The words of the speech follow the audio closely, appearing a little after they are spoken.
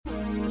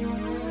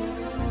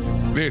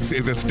This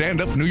is a Stand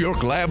Up New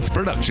York Labs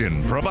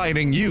production,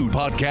 providing you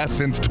podcasts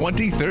since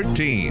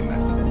 2013.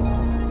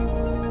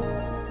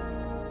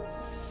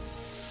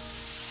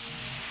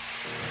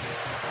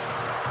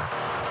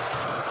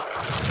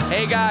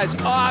 Hey guys,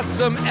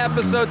 awesome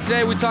episode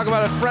today. We talk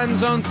about a friend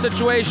zone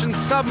situation,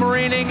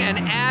 submarining, and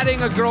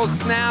adding a girl's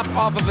snap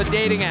off of a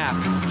dating app.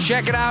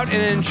 Check it out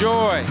and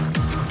enjoy.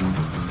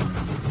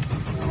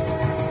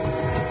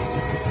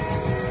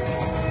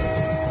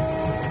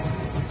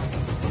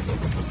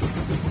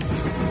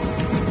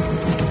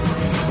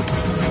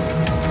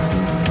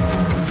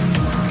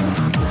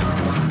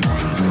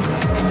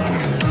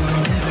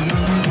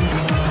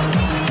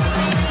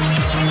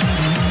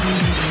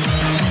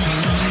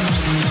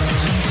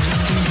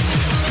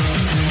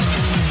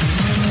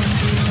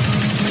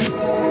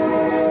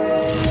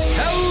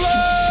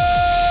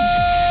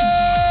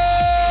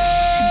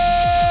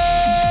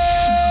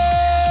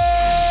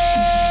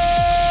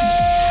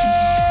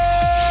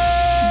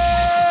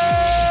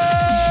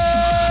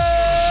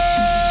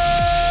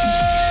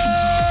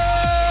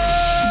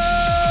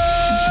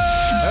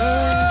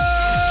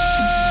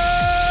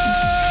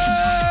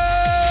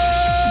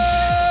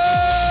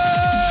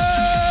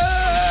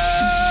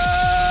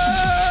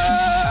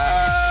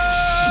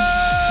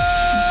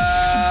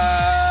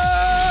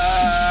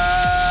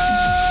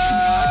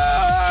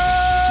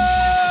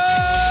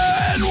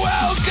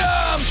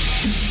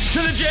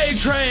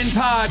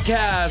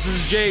 Podcast. This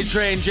is J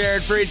Train,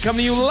 Jared Freed, coming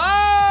to you live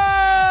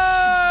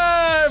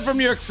from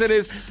New York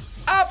City's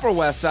Upper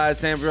West Side,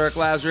 Stand Up New York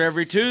Labs,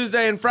 every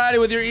Tuesday and Friday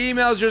with your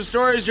emails, your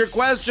stories, your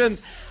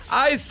questions.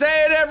 I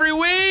say it every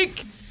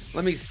week.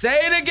 Let me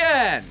say it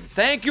again.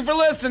 Thank you for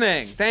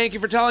listening. Thank you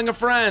for telling a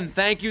friend.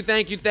 Thank you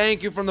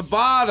from the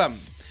bottom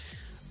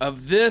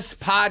of this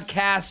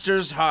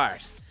podcaster's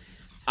heart.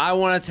 I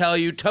want to tell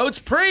you, totes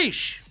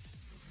preach.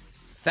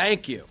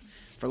 Thank you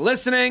for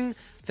listening.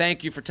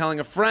 Thank you for telling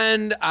a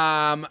friend.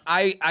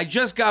 I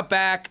just got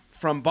back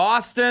from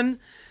Boston.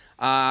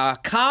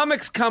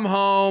 Comics come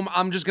home.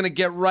 I'm just going to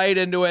get right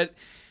into it.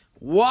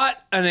 What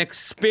an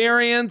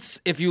experience.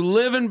 If you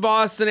live in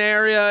Boston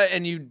area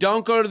and you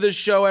don't go to this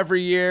show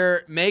every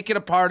year, make it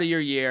a part of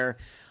your year.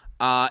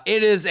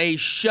 It is a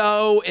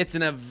show. It's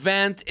an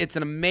event. It's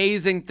an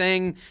amazing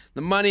thing.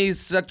 The money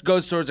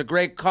goes towards a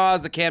great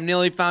cause, the Cam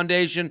Neely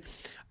Foundation.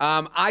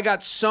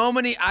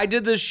 I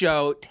did this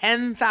show,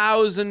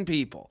 10,000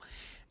 people.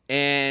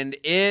 And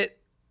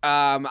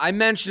I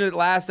mentioned it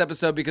last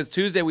episode because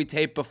Tuesday we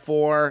taped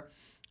before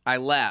I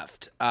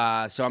left.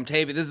 So I'm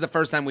taping. This is the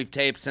first time we've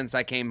taped since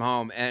I came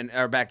home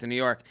or back to New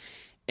York.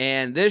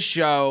 And this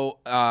show,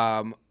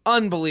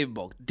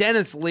 unbelievable.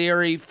 Dennis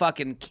Leary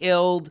fucking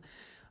killed.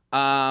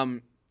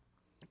 And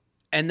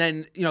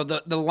then,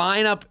 the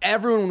lineup,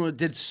 everyone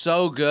did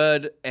so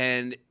good.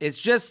 And it's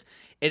just,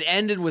 it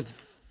ended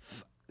with,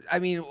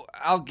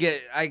 I'll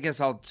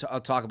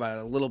talk about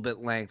it a little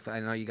bit length.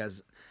 I know you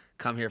guys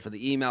come here for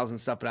the emails and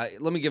stuff, but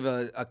let me give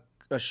a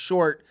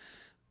short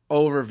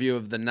overview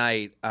of the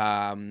night.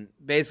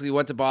 Basically,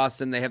 went to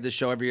Boston. They have this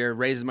show every year,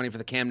 raises money for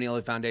the Cam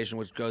Neely Foundation,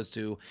 which goes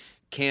to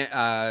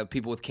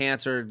people with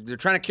cancer. They're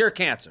trying to cure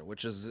cancer,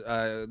 which is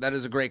that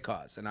is a great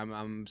cause, and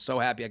I'm so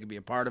happy I could be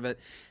a part of it.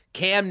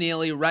 Cam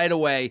Neely, right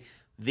away,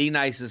 the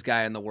nicest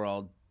guy in the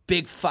world,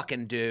 big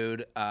fucking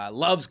dude,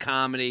 loves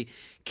comedy.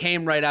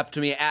 Came right up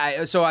to me.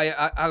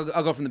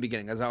 I'll go from the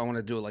beginning because I want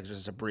to do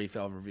just a brief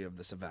overview of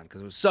this event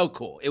because it was so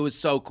cool. It was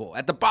so cool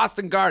at the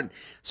Boston Garden.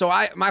 So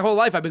my whole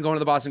life I've been going to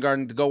the Boston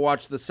Garden to go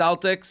watch the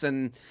Celtics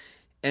and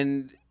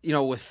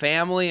with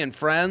family and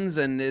friends,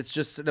 and it's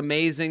just an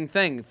amazing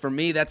thing. For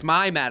me, that's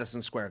my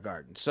Madison Square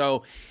Garden.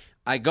 So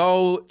I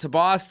go to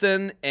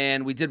Boston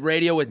and we did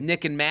radio with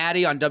Nick and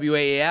Maddie on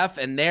WAAF,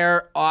 and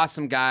they're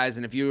awesome guys.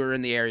 And if you were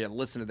in the area,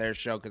 listen to their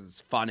show because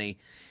it's funny,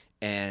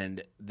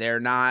 and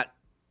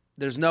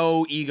there's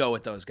no ego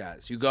with those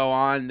guys. You go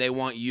on, they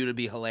want you to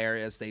be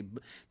hilarious. They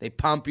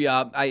pump you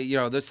up.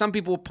 There's some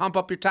people who pump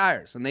up your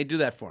tires, and they do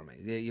that for me.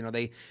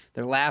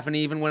 They're laughing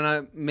even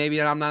when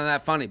maybe I'm not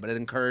that funny, but it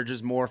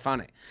encourages more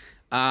funny.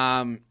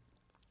 Went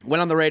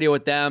on the radio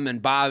with them,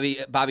 and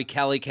Bobby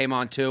Kelly came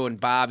on too, and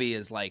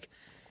Bobby's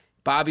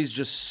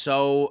just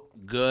so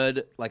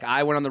good.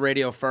 I went on the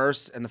radio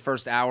first, and the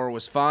first hour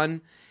was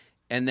fun.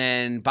 And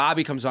then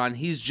Bobby comes on.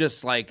 He's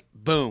just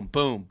boom,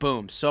 boom,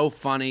 boom. So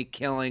funny,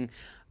 killing.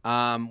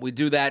 We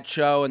do that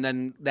show, and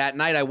then that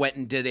night I went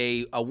and did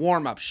a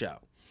warm-up show.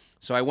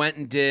 So I went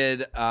and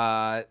did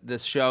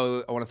this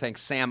show. I want to thank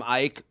Sam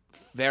Ike,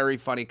 very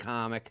funny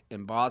comic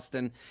in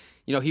Boston.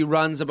 He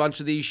runs a bunch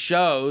of these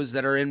shows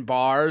that are in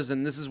bars,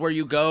 and this is where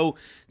you go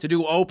to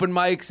do open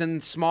mics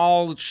and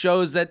small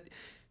shows that,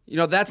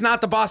 that's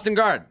not the Boston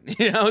Garden,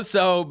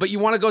 but you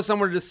want to go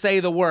somewhere to say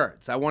the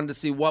words. I wanted to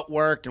see what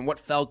worked and what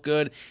felt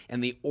good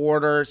and the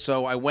order.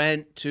 So I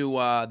went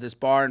to this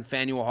bar in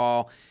Faneuil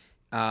Hall.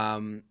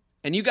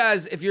 And you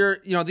guys, if you're,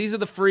 these are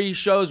the free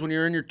shows when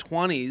you're in your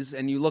 20s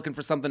and you're looking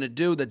for something to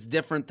do that's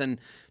different than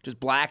just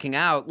blacking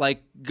out,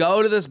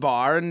 go to this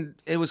bar. And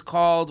it was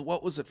called,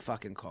 what was it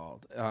fucking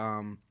called?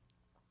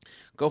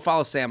 go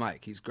follow Sam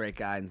Ike. He's a great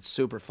guy and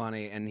super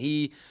funny. And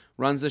he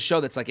runs a show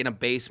that's like in a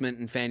basement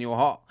in Faneuil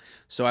Hall.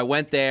 So I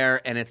went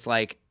there, and it's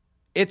like,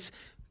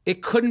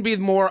 it couldn't be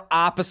more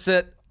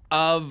opposite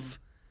of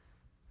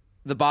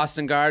the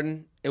Boston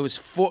Garden. It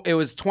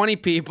was 20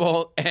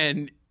 people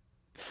and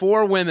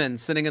 4 women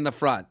sitting in the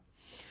front,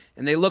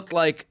 and they looked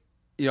like,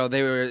 they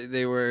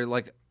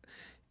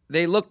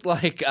looked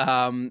like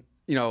the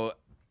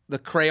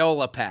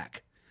Crayola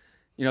pack,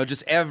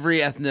 just every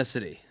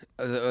ethnicity.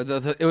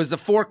 It was the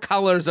 4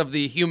 colors of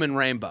the human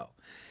rainbow.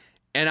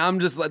 And I'm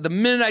just like, the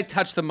minute I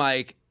touched the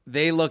mic,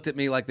 they looked at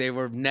me like they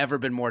were never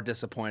been more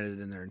disappointed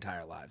in their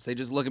entire lives. They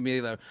just look at me,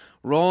 they're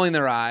rolling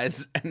their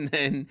eyes,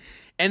 and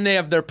they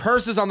have their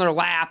purses on their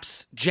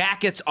laps,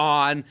 jackets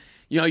on.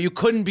 You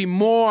couldn't be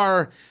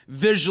more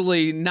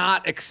visually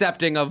not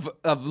accepting of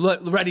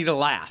ready to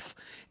laugh.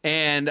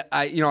 And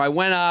I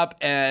went up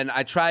and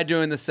I tried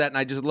doing the set, and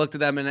I just looked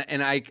at them,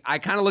 and I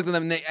kind of looked at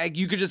them, and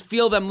you could just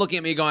feel them looking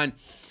at me going,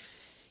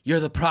 "You're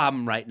the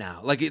problem right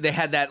now." Like, they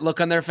had that look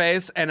on their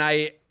face, and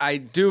I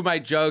do my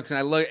jokes, and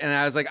I look, and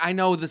I was like, I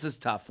know this is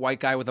tough.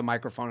 White guy with a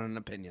microphone and an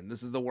opinion.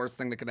 This is the worst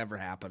thing that could ever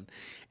happen.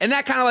 And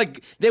that kind of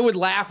like, they would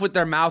laugh with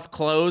their mouth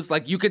closed.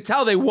 Like, you could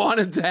tell they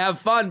wanted to have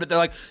fun, but they're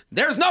like,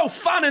 there's no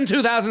fun in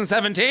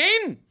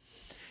 2017.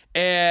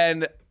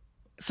 And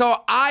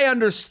so I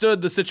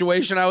understood the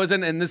situation I was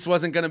in, and this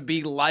wasn't going to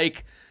be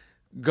like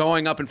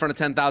going up in front of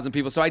 10,000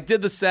 people. So I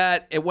did the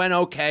set. It went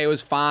okay. It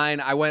was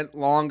fine. I went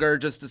longer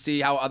just to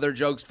see how other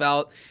jokes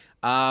felt.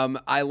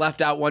 I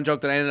left out one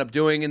joke that I ended up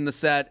doing in the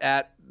set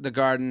at the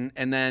Garden,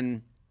 and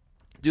then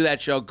do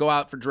that show, go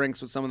out for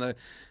drinks with some of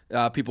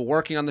the people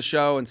working on the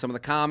show and some of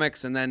the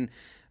comics. And then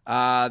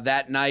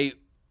that night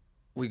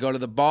we go to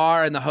the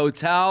bar in the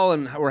hotel,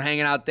 and we're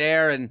hanging out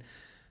there. And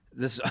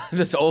this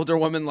older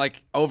woman,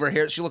 like, over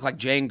here, she looked like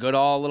Jane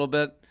Goodall a little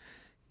bit.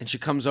 And she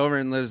comes over,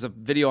 and there's a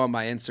video on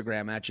my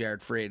Instagram at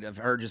Jared Freed of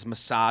her just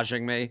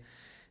massaging me,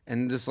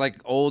 and this like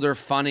older,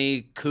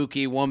 funny,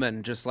 kooky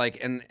woman, just like,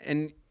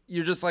 and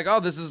you're just like, oh,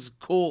 this is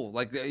cool.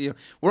 Like,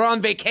 we're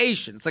on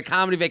vacation. It's like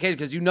comedy vacation,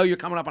 because you're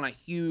coming up on a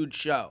huge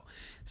show.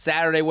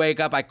 Saturday wake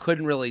up, I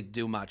couldn't really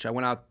do much. I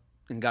went out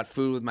and got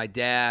food with my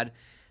dad,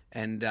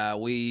 and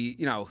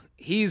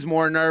he's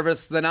more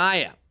nervous than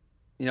I am.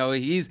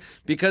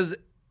 Because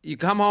you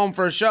come home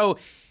for a show.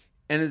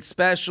 And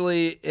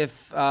especially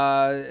if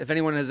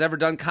anyone has ever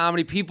done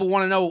comedy, people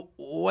want to know,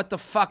 what the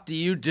fuck do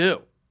you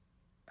do?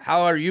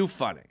 How are you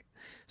funny?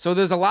 So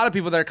there's a lot of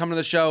people that are coming to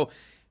the show,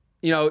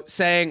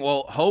 saying,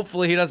 well,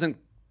 hopefully he doesn't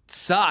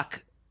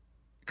suck,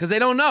 because they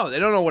don't know. They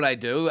don't know what I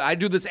do. I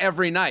do this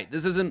every night.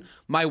 This isn't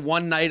my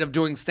one night of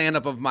doing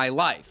stand-up of my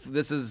life.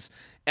 This is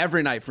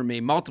every night for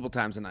me, multiple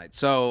times a night.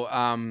 So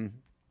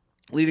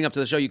leading up to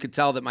the show, you could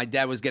tell that my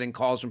dad was getting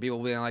calls from people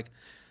being like,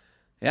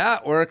 yeah,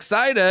 we're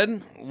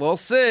excited. We'll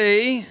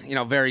see.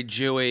 Very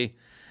Jewy.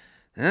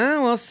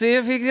 We'll see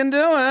if he can do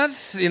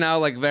it.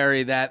 Like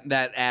very that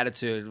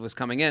attitude was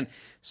coming in.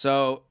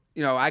 So,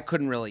 I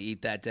couldn't really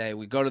eat that day.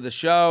 We go to the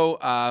show.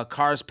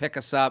 Cars pick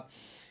us up.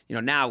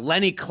 Now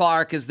Lenny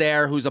Clark is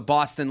there, who's a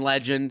Boston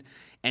legend.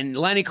 And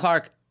Lenny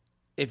Clark,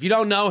 if you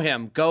don't know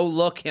him, go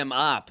look him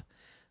up,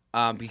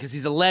 because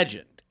he's a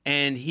legend.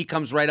 And he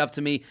comes right up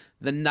to me,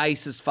 the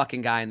nicest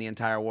fucking guy in the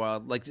entire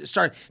world. Like,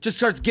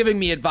 starts giving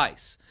me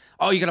advice.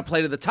 Oh, you got to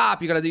play to the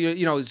top. You got to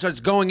do, starts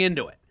going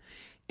into it.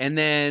 And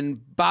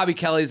then Bobby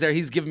Kelly's there.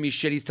 He's giving me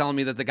shit. He's telling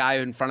me that the guy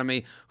in front of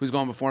me who's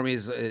going before me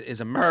is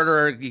a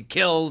murderer. He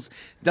kills.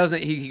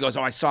 He goes,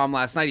 oh, I saw him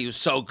last night. He was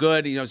so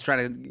good. He's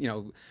trying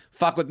to,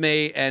 fuck with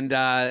me. And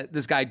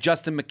this guy,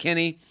 Justin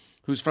McKinney,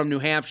 who's from New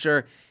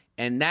Hampshire.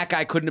 And that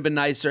guy couldn't have been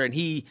nicer. And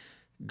he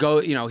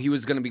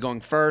was going to be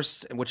going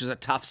first, which is a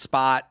tough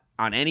spot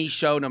on any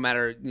show, no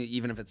matter,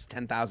 even if it's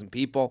 10,000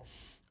 people.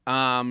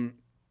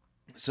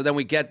 So then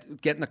we get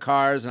in the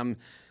cars, and I'm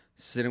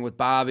sitting with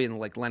Bobby, and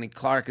like Lenny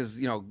Clark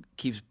is,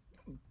 keeps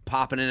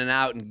popping in and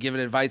out and giving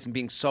advice and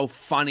being so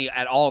funny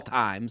at all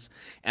times.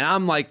 And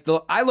I'm like,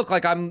 I look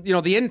like I'm,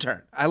 the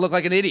intern. I look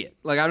like an idiot.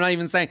 Like, I'm not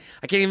even saying,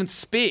 I can't even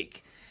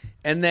speak.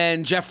 And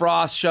then Jeff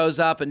Ross shows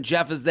up, and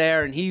Jeff is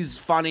there, and he's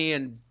funny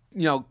and,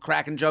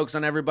 cracking jokes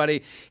on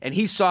everybody. And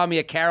he saw me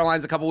at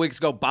Caroline's a couple weeks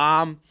ago,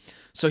 bomb.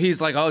 So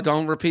he's like, oh,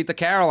 don't repeat the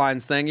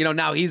Caroline's thing.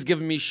 Now he's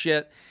giving me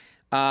shit.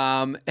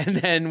 And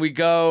then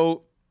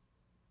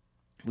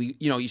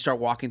you start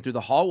walking through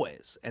the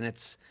hallways, and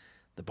it's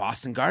the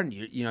Boston Garden.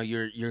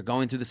 You're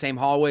going through the same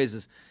hallways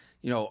as,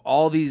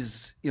 all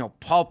these,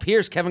 Paul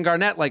Pierce, Kevin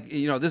Garnett, like,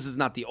 this is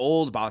not the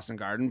old Boston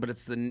Garden, but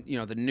it's the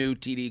new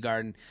TD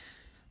Garden.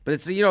 But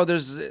it's,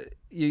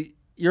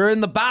 you're in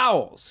the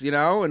bowels,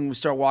 and we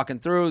start walking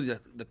through.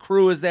 The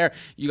crew is there.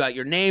 You got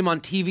your name on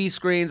TV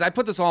screens. I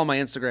put this all on my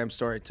Instagram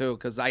story too,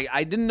 because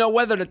I didn't know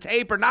whether to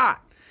tape or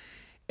not.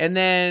 And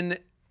then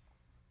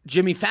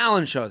Jimmy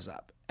Fallon shows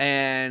up.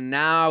 And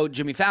now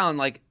Jimmy Fallon,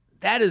 like,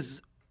 that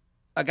is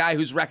a guy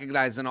who's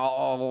recognized in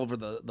all over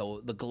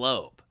the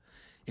globe.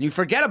 And you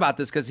forget about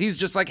this because he's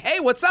just like, hey,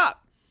 what's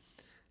up?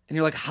 And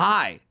you're like,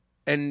 hi.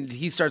 And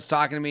he starts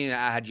talking to me,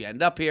 how'd you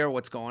end up here?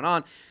 What's going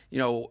on?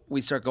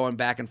 we start going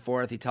back and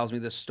forth. He tells me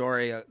this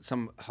story,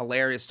 some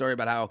hilarious story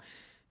about how,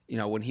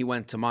 when he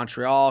went to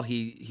Montreal,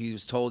 he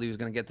was told he was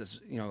going to get this,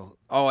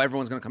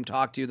 everyone's going to come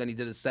talk to you. Then he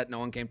did a set, no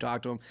one came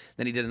talk to him.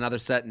 Then he did another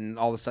set, and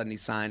all of a sudden he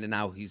signed, and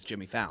now he's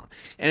Jimmy Fallon.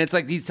 And it's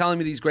like he's telling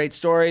me these great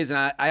stories,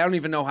 and I don't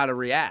even know how to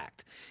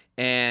react.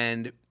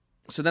 And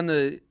so then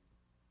the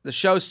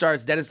show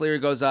starts. Denis Leary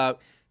goes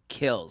out,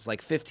 kills,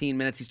 like 15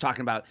 minutes. He's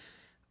talking about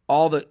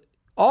all the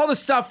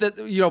stuff that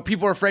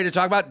people are afraid to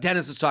talk about.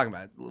 Dennis is talking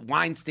about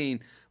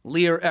Weinstein,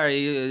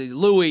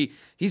 Louis.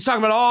 He's talking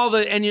about all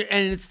the and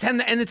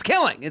it's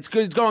killing. It's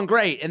good. It's going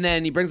great. And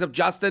then he brings up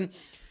Justin.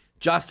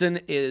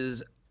 Justin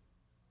is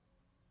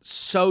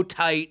so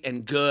tight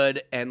and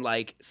good, and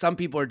like some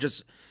people are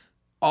just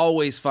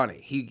always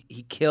funny.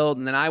 He killed.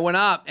 And then I went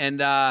up,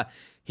 and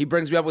he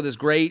brings me up with this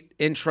great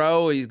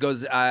intro. He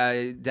goes.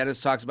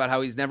 Dennis talks about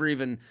how he's never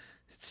even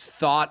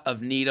thought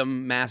of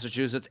Needham,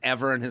 Massachusetts,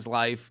 ever in his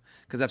life,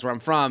 because that's where I'm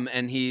from.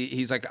 And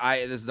he's like,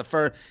 this is the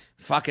first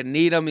fucking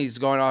Needham. He's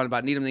going on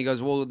about Needham. And he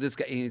goes, well, this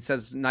guy, he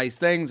says nice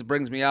things,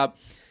 brings me up.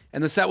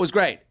 And the set was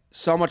great.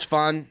 So much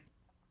fun.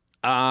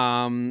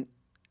 And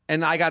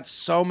I got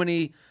so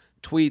many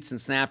tweets and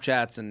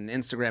Snapchats and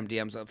Instagram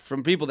DMs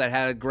from people that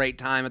had a great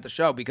time at the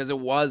show, because it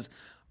was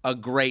a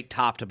great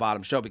top to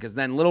bottom show. Because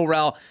then Lil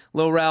Rel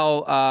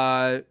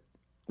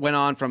went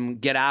on from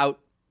Get Out.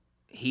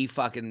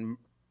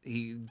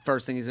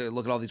 First thing he said,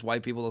 look at all these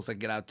white people, looks like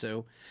Get Out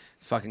too.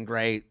 Fucking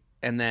great.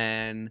 And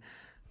then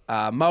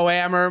Mo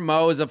Amer.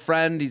 Mo is a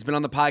friend. He's been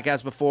on the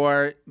podcast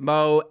before.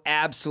 Mo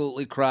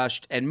absolutely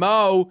crushed. And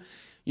Mo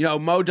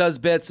does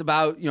bits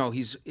about,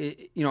 he's,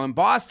 in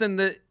Boston,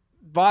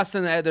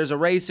 there's a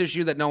race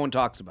issue that no one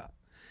talks about.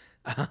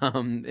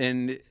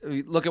 And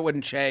look at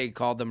when Che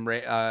called it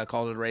a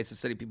racist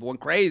city. People went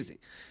crazy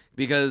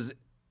because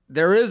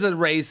there is a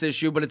race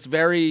issue, but it's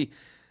very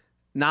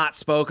not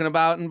spoken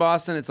about in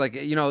Boston. It's like,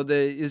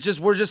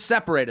 we're just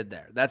separated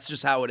there. That's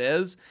just how it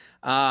is.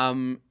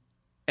 And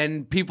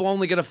people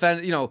only get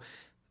offended.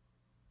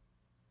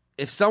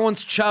 If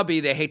someone's chubby,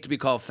 they hate to be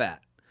called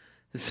fat.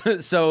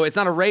 So it's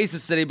not a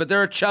racist city, but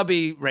they're a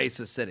chubby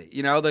racist city.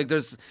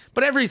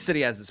 But every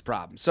city has this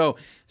problem. So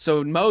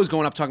Mo's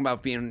going up talking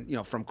about being,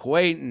 from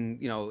Kuwait, and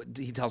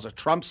he tells a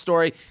Trump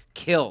story,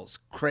 kills,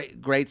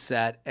 great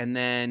set. And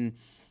then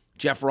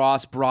Jeff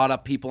Ross brought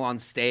up people on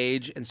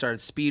stage and started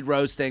speed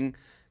roasting,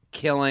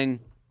 killing.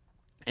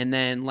 And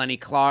then Lenny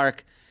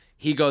Clark,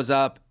 he goes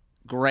up,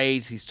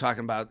 great. He's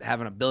talking about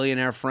having a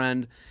billionaire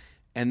friend.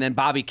 And then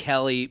Bobby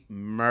Kelly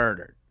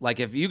murdered. Like,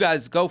 if you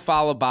guys go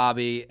follow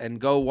Bobby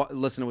and go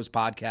listen to his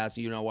podcast,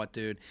 you know what,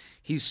 dude?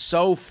 He's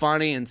so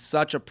funny and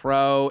such a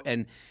pro,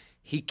 and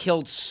he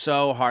killed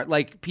so hard.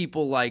 Like,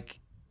 people,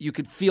 you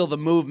could feel the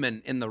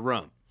movement in the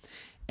room.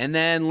 And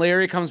then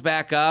Leary comes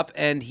back up,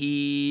 and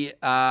he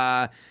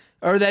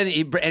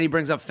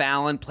brings up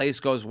Fallon.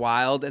 Place goes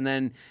wild, and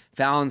then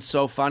Fallon's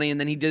so funny.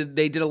 And then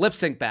they did a lip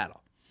sync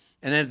battle,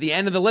 and then at the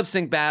end of the lip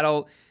sync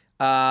battle,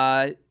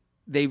 they're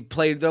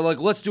like,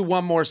 let's do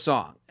one more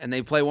song. And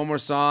they play one more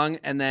song,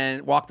 and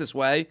then Walk This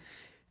Way.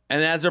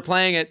 And as they're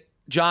playing it,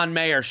 John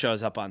Mayer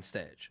shows up on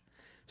stage.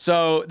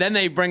 So then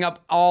they bring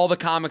up all the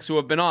comics who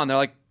have been on. They're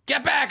like,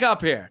 get back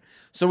up here.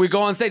 So we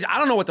go on stage. I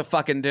don't know what to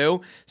fucking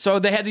do. So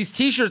they had these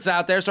T-shirts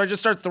out there, so I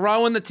just start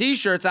throwing the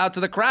T-shirts out to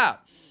the crowd.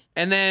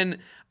 And then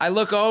I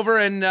look over,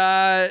 and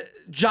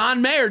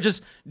John Mayer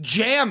just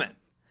jamming.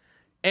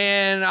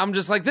 And I'm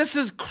just like, this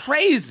is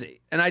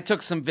crazy. And I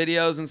took some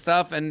videos and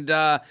stuff, and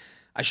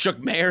I shook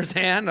Mayer's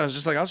hand. I was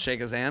just like, I'll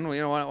shake his hand.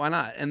 Well, why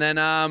not? And then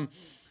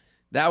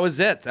that was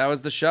it. That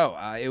was the show.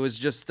 It was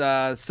just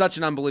such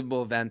an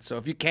unbelievable event. So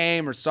if you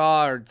came or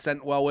saw or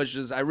sent well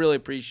wishes, I really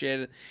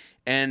appreciate it.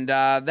 And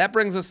that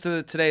brings us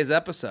to today's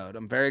episode.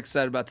 I'm very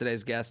excited about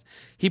today's guest.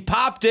 He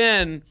popped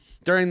in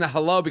during the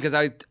hello because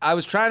I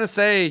was trying to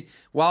say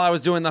while I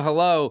was doing the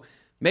hello,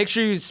 make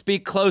sure you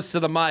speak close to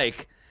the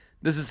mic.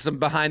 This is some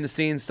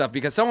behind-the-scenes stuff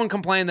because someone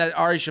complained that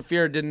Ari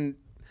Shaffir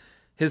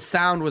his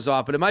sound was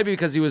off, but it might be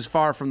because he was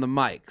far from the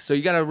mic. So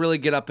you got to really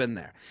get up in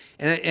there.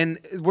 And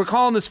we're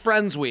calling this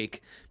Friends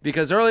Week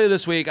because earlier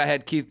this week I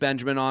had Keith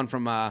Benjamin on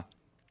from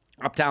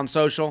Uptown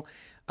Social.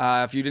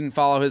 If you didn't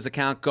follow his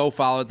account, go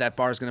follow it. That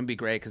bar is going to be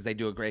great because they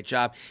do a great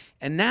job.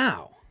 And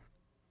now,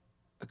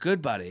 a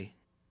good buddy,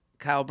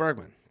 Kyle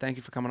Bergman. Thank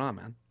you for coming on,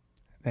 man.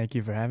 Thank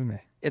you for having me.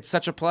 It's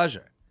such a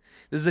pleasure.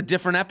 This is a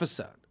different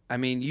episode. I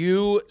mean,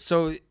 you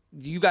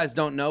guys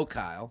don't know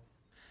Kyle,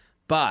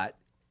 but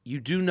you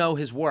do know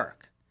his work.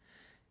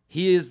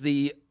 He is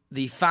the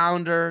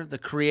founder, the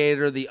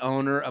creator, the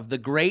owner of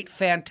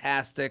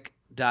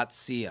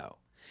thegreatfantastic.co.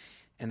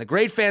 And The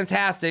Great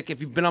Fantastic, if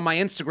you've been on my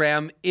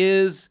Instagram,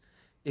 is,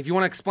 if you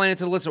want to explain it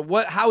to the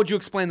listener, how would you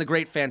explain The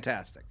Great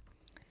Fantastic?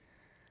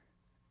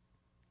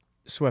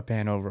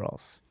 Sweatpant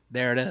overalls.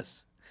 There it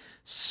is.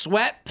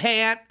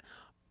 Sweatpant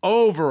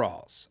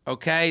overalls,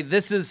 okay?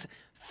 This is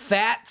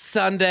Fat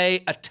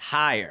Sunday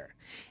attire.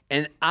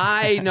 And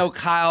I know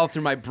Kyle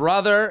through my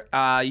brother.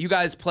 You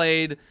guys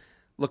played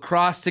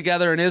lacrosse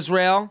together in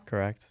Israel.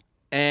 Correct.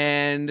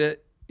 And,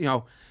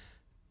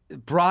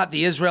 brought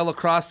the Israel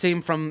lacrosse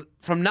team from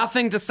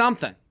nothing to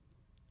something.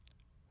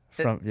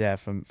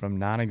 From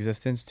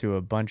non-existence to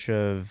a bunch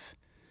of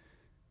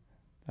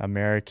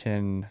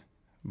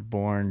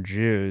American-born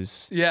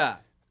Jews. Yeah.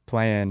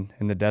 Playing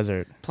in the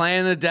desert. Playing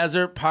in the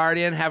desert,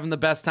 partying, having the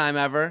best time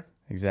ever.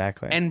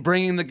 Exactly. And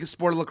bringing the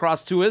sport of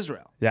lacrosse to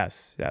Israel.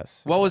 Yes.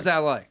 What was that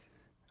like?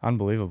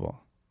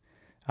 Unbelievable.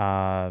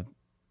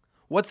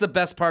 What's the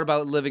best part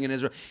about living in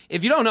Israel?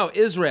 If you don't know,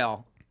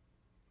 Israel,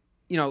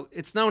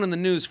 it's known in the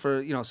news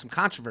for, some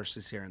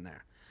controversies here and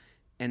there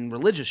and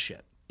religious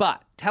shit.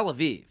 But Tel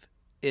Aviv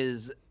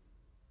is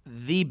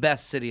the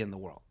best city in the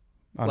world.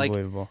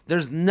 Unbelievable. Like,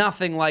 there's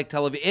nothing like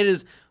Tel Aviv. It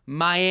is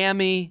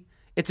Miami.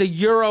 It's a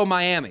Euro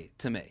Miami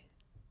to me.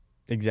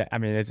 Exactly. I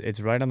mean, it's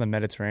right on the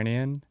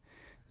Mediterranean.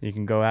 You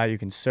can go out, you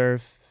can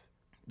surf.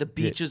 The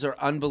beaches are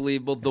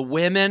unbelievable. The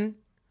women,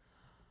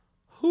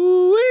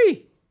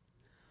 hoo-wee.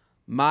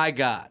 My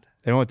God.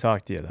 They won't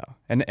talk to you, though.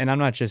 And I'm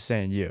not just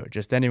saying you,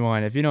 just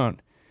anyone. If you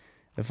don't,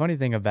 the funny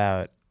thing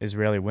about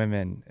Israeli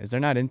women is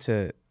they're not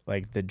into,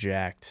 like, the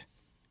jacked,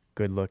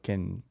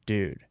 good-looking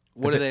dude.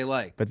 What do they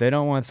like? But they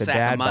don't want the Sack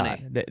dad of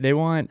money. bod. They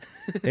want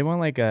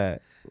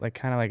like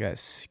kind of like a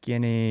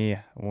skinny,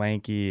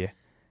 lanky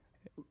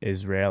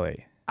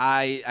Israeli.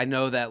 I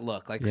know that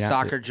look, like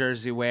soccer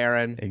jersey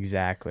wearing.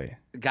 Exactly.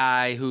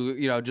 Guy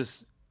who,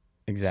 just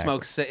exactly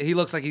smokes. He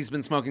looks like he's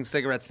been smoking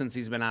cigarettes since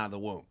he's been out of the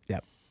womb.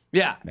 Yep.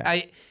 Yeah.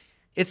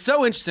 It's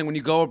so interesting when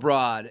you go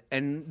abroad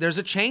and there's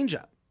a change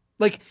up.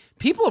 Like,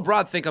 people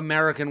abroad think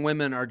American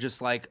women are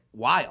just like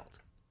wild.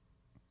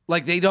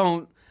 Like, they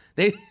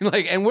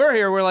like, and we're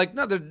here, we're like,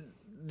 no,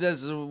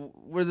 this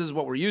is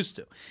what we're used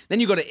to. Then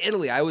you go to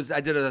Italy.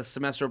 I did a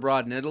semester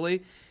abroad in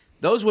Italy.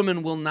 Those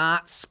women will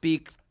not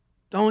speak,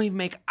 don't even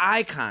make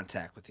eye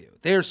contact with you.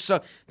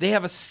 They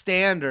have a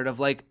standard of,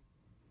 like,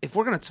 if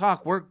we're gonna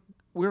talk, we're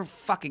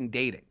fucking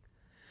dating.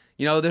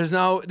 There's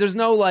no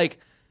like,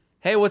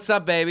 hey, what's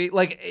up, baby?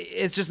 Like,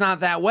 it's just not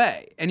that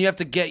way. And you have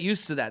to get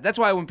used to that. That's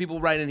why when people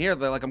write in here,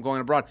 they're like, I'm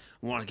going abroad,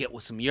 I want to get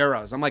with some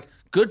euros. I'm like,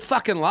 good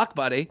fucking luck,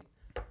 buddy.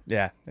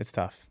 Yeah, it's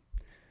tough.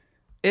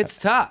 It's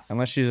tough.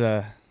 Unless she's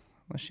a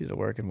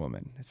working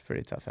woman, it's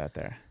pretty tough out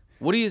there.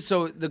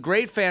 So the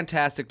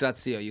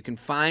greatfantastic.co, you can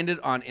find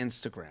it on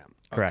Instagram.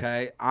 Correct.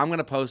 Okay. I'm going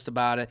to post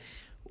about it.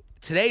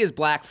 Today is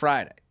Black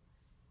Friday.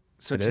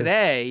 So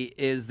today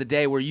is the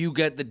day where you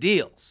get the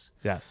deals.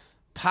 Yes.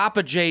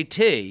 Papa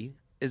JT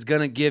is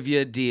going to give you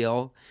a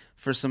deal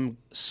for some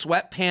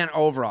sweatpant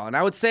overall. And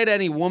I would say to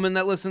any woman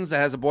that listens that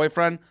has a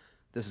boyfriend,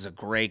 this is a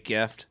great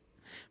gift.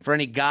 For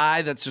any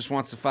guy that just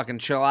wants to fucking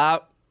chill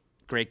out,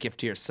 great gift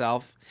to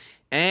yourself.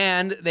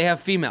 And they have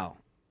female.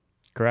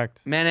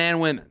 Correct. Men and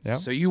women.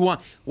 Yep. So you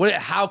want,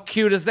 how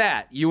cute is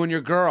that? You and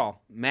your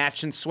girl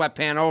matching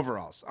sweatpant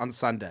overalls on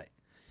Sunday.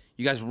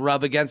 You guys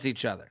rub against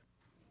each other.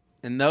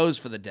 And those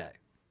for the day.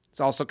 It's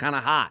also kind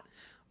of hot.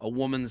 A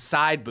woman's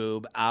side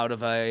boob out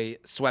of a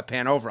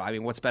sweatpant overall. I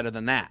mean, what's better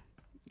than that?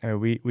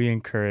 We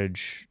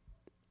encourage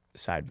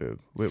side boob.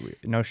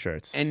 No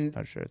shirts.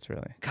 No shirts,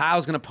 really.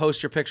 Kyle's going to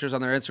post your pictures on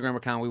their Instagram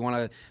account. We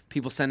want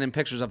people send in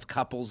pictures of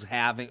couples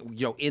having,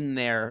 in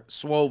their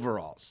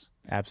swoveralls.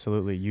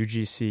 Absolutely.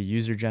 UGC,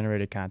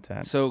 user-generated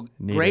content. So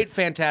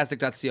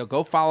greatfantastic.co.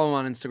 Go follow them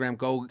on Instagram.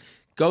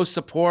 Go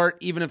support,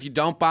 even if you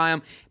don't buy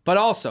them. But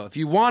also, if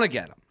you want to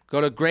get them,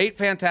 go to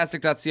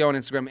greatfantastic.co on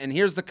Instagram. And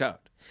here's the code.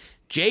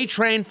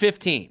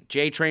 JTrain15.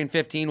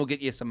 JTrain15 will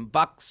get you some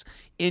bucks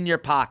in your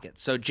pocket.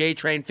 So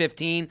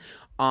JTrain15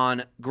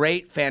 on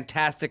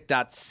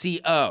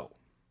greatfantastic.co.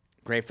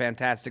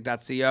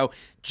 Greatfantastic.co.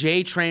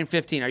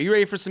 JTrain15. Are you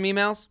ready for some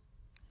emails?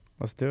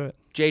 Let's do it.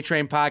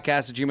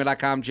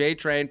 JTrainPodcast@gmail.com.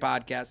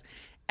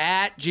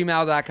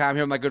 JTrainPodcast@gmail.com.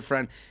 Here with my good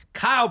friend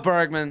Kyle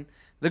Bergman,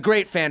 the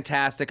Great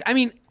Fantastic. I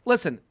mean,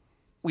 listen,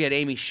 we had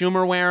Amy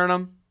Schumer wearing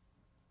them.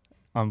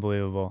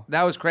 Unbelievable.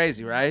 That was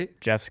crazy, right?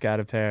 Jeff's got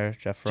a pair.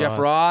 Jeff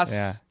Ross.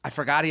 Yeah. I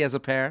forgot he has a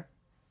pair.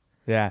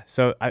 Yeah.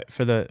 So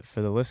for the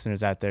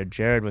listeners out there,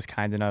 Jared was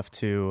kind enough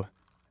to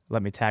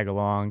let me tag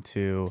along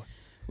to.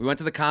 We went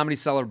to the Comedy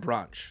Cellar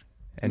brunch,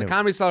 and the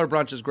Comedy Cellar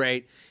brunch is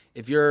great.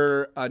 If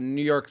you're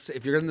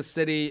if you're in the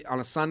city on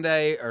a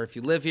Sunday, or if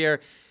you live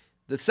here,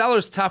 the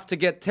Cellar's tough to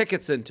get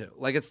tickets into.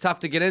 Like, it's tough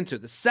to get into.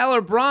 The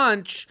Cellar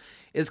brunch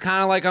is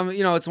kind of like,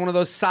 it's one of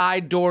those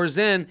side doors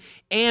in,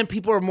 and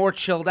people are more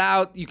chilled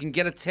out. You can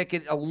get a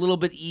ticket a little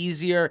bit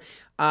easier,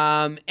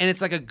 and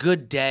it's like a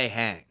good day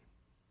hang.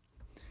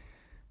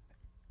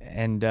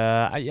 And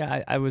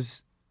I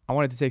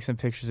wanted to take some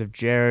pictures of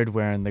Jared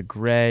wearing the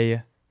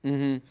gray.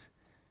 Mm-hmm.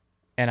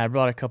 And I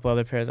brought a couple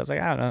other pairs. I was like,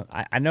 I don't know.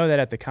 I know that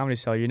at the Comedy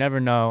Cellar, you never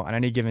know on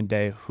any given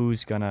day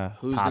who's gonna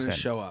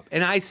show up.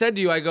 And I said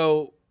to you, I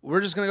go,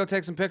 we're just gonna go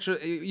take some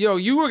pictures.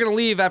 You were gonna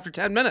leave after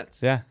 10 minutes.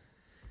 Yeah.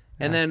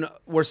 And then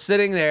we're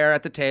sitting there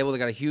at the table. They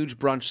got a huge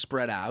brunch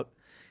spread out,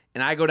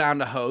 and I go down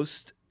to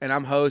host, and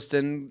I'm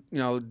hosting,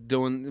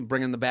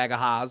 bringing the bag of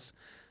Haas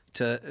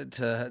to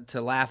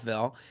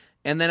Laughville,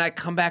 and then I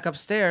come back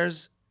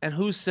upstairs, and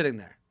who's sitting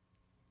there?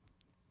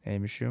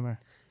 Amy Schumer.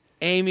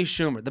 Amy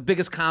Schumer, the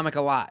biggest comic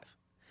alive.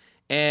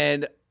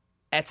 And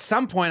At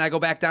some point, I go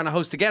back down to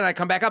host again, and I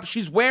come back up.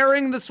 She's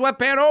wearing the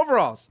sweatpant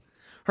overalls.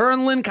 Her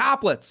and Lynn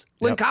Coplitz.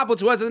 Lynn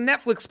Coplitz, who has a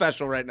Netflix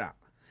special right now.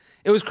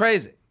 It was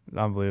crazy.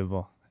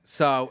 Unbelievable.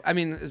 So, I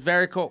mean, it's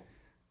very cool.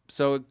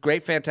 So,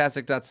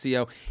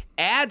 greatfantastic.co.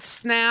 Add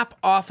Snap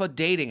off of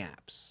dating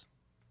apps.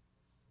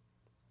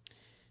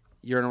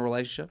 You're in a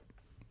relationship?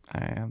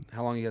 I am.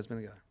 How long have you guys been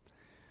together?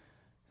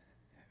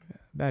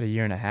 About a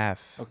year and a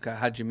half. Okay.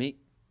 How'd you meet?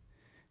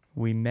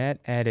 We met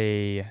at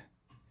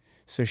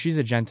so she's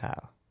a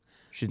Gentile.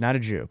 She's not a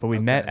Jew, but we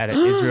met at an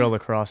Israel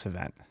lacrosse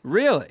event.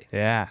 Really?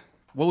 Yeah.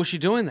 What was she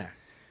doing there?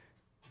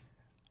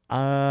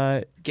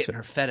 Getting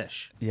her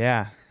fetish.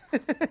 Yeah.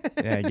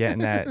 Yeah, getting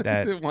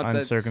that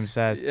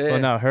uncircumcised. Yeah. Well,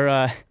 no,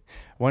 her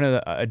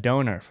a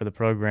donor for the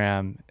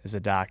program is a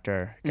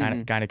doctor,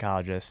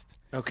 gynecologist.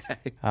 Okay.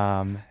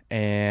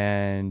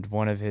 And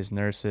one of his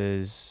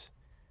nurses,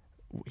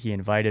 he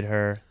invited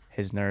her.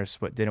 His nurse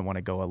didn't want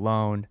to go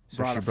alone,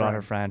 so she brought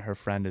her friend. Her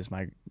friend is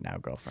my now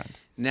girlfriend.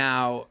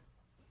 Now,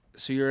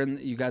 so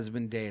you guys have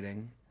been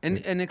dating,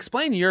 and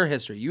explain your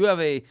history. You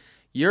have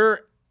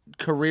your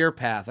career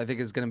path. I think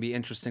is going to be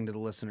interesting to the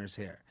listeners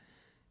here.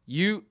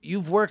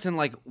 You've worked in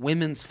like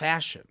women's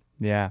fashion.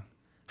 Yeah.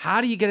 How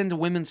do you get into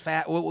women's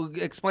fashion?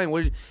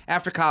 Explain.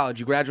 After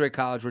college, you graduate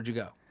college. Where'd you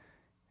go?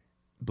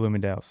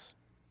 Bloomingdale's.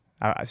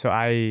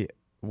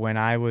 When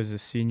I was a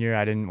senior,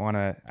 I didn't want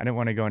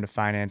to go into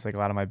finance like a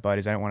lot of my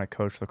buddies. I didn't want to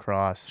coach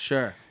lacrosse.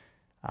 Sure.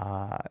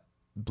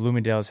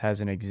 Bloomingdale's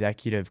has an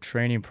executive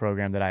training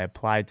program that I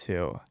applied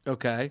to.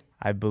 Okay.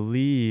 I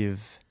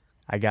believe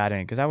I got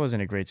in because I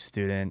wasn't a great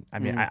student. I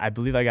mean, I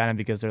believe I got in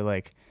because they're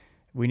like,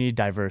 we need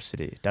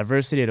diversity.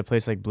 Diversity at a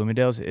place like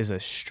Bloomingdale's is a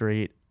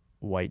straight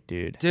white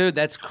dude. Dude,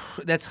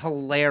 that's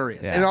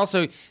hilarious. Yeah. And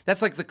also,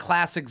 that's like the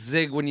classic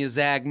zig when you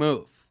zag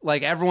move.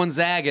 Like everyone's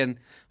zagging,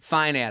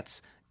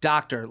 finance,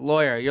 doctor,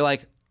 lawyer. You're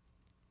like,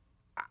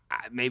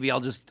 maybe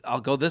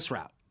I'll go this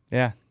route.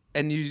 Yeah.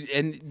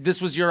 And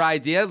this was your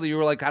idea? You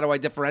were like, how do I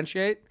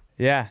differentiate?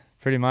 Yeah,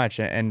 pretty much.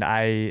 And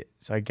I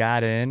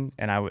got in,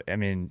 and I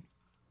mean,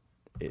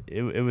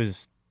 it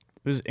was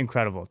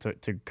incredible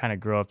to kind of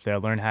grow up there,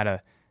 learn how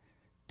to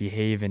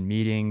behave in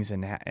meetings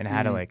and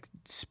how to like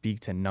speak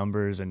to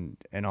numbers and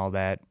all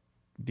that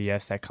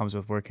BS that comes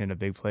with working in a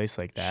big place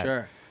like that.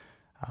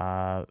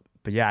 Sure.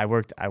 But yeah, I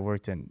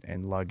worked in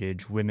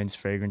luggage, women's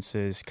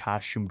fragrances,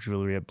 costume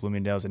jewelry at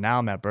Bloomingdale's, and now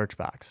I'm at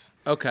Birchbox.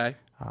 Okay.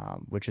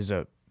 Which is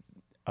a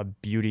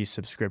beauty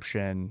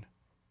subscription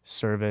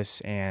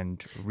service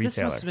and retailer. This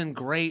must have been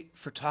great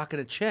for talking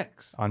to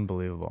chicks.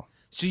 Unbelievable.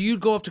 So you'd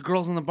go up to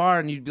girls in the bar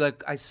and you'd be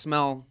like, I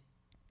smell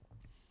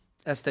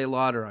Estee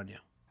Lauder on you.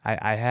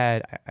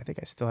 I think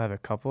I still have a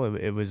couple.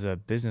 It was a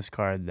business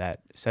card that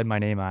said my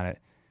name on it.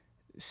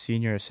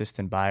 Senior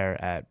assistant buyer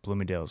at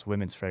Bloomingdale's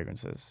Women's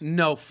Fragrances.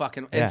 No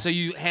fucking. Yeah. And so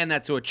you hand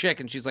that to a chick,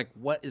 and she's like,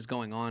 "What is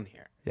going on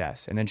here?"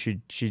 Yes, and then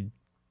she'd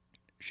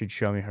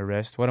show me her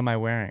wrist. What am I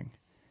wearing?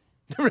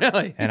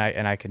 Really? And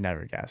I could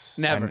never guess.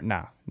 Never.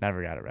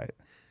 Never got it right.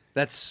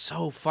 That's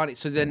so funny.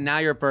 So then now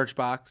you're at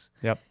Birchbox.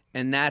 Yep.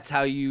 And that's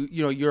how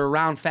you're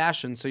around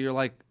fashion. So you're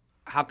like,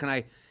 how can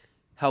I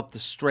help the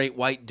straight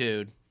white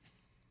dude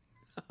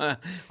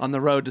on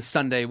the road to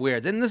Sunday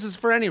Weirds? And this is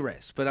for any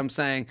race, but I'm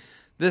saying.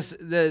 The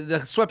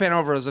sweatpant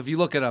overalls, if you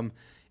look at them,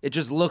 it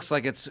just looks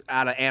like it's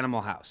out of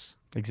Animal House.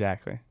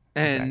 Exactly.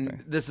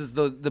 And this is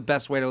the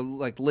best way to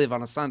like live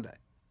on a Sunday.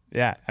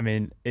 Yeah, I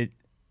mean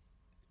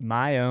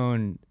my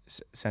own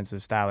sense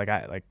of style.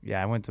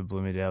 I went to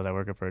Bloomingdale's. I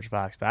work at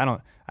Birchbox, but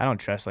I don't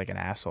dress like an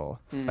asshole.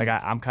 Like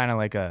I'm kind of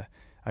like a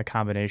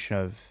combination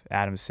of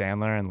Adam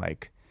Sandler and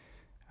like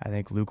I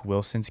think Luke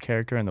Wilson's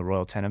character in the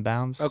Royal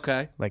Tenenbaums.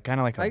 Okay. Like kind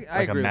of like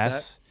a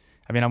mess.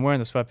 I mean, I'm wearing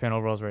the sweatpant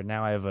overalls right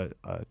now. I have a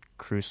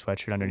crew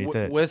sweatshirt underneath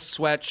it. With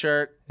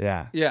sweatshirt.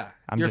 Yeah. Yeah.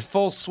 You're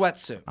full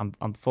sweatsuit.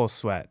 I'm full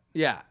sweat.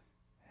 Yeah.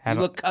 You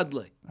look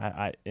cuddly.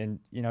 And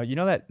you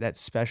know that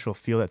special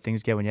feel that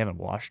things get when you haven't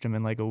washed them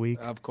in like a week?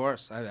 Of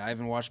course. I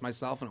haven't washed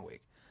myself in a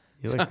week.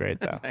 You look great,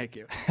 though. Thank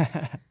you.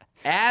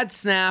 Add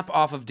Snap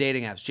off of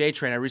dating apps.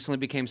 J-Train, I recently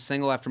became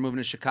single after moving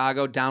to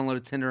Chicago,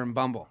 downloaded Tinder and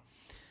Bumble.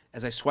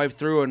 As I swiped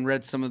through and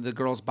read some of the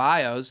girls'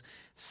 bios,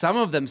 some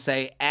of them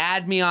say,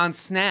 add me on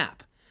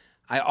Snap.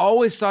 I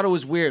always thought it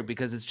was weird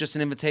because it's just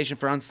an invitation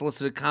for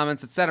unsolicited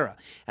comments, etc.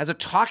 As a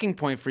talking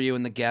point for you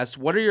and the guest,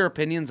 what are your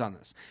opinions on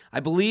this? I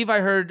believe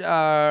I heard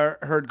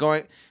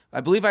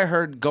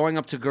going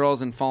up to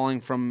girls and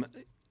falling from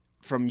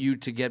you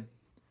to get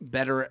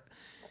better.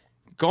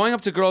 Going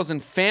up to girls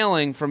and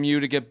failing from you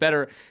to get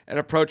better at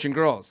approaching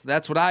girls.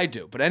 That's what I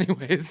do. But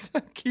anyways,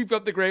 keep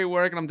up the great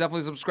work, and I'm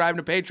definitely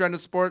subscribing to Patreon to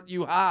support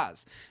you,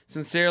 Haas.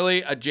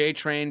 Sincerely, a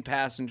J-Train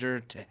passenger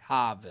to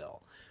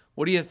Haville.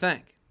 What do you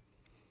think?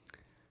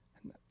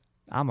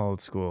 I'm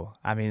old school.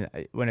 I mean,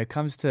 when it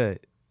comes to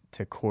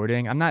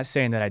courting, I'm not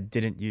saying that I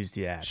didn't use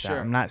the app. Sure.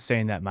 I'm not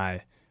saying that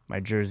my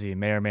jersey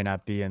may or may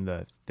not be in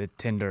the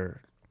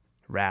Tinder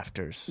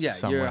rafters. Yeah,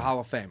 somewhere. you're a Hall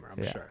of Famer,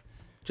 I'm sure.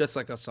 Just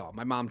like us all.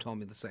 My mom told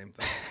me the same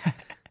thing.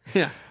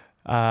 Yeah.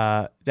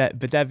 But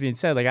that being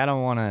said, like I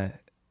don't want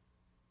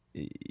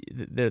to.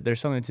 there's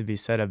something to be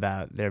said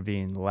about there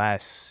being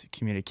less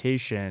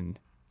communication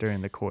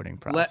during the courting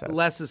process.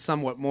 Less is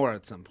somewhat more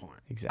at some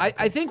point. Exactly.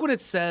 I think when it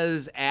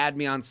says add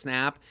me on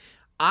Snap,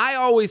 I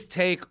always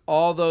take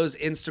all those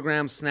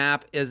Instagram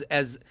Snap as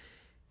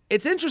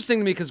it's interesting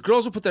to me because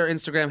girls will put their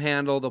Instagram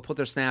handle, they'll put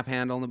their Snap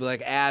handle, and they'll be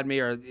like, add me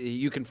or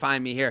you can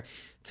find me here.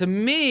 To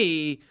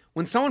me,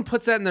 when someone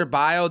puts that in their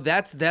bio,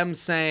 that's them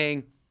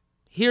saying,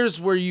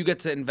 here's where you get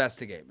to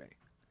investigate me.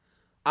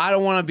 I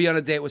don't want to be on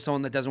a date with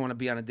someone that doesn't want to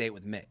be on a date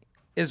with me,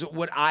 is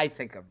what I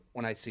think of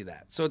when I see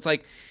that. So it's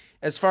like,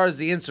 as far as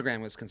the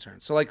Instagram is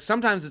concerned. So like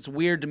sometimes it's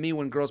weird to me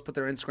when girls put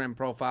their Instagram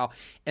profile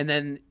and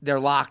then they're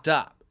locked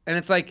up. And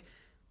it's like,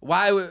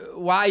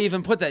 why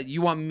even put that?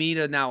 You want me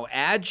to now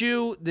add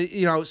you?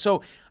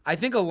 So I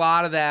think a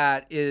lot of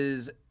that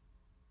is,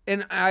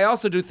 and I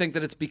also do think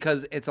that it's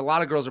because it's a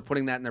lot of girls are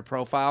putting that in their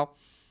profile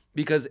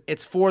because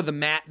it's for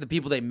the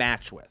people they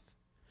match with.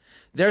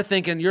 They're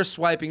thinking you're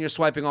swiping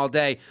all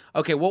day.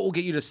 Okay, what will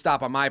get you to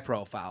stop on my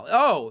profile?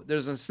 Oh,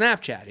 there's a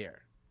Snapchat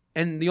here.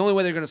 And the only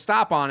way they're going to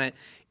stop on it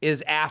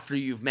is after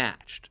you've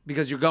matched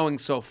because you're going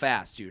so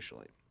fast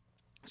usually.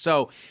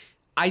 So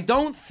I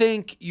don't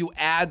think you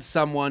add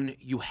someone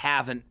you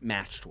haven't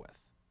matched with.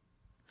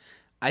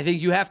 I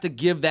think you have to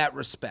give that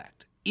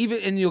respect.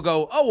 And you'll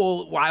go, oh,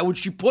 well, why would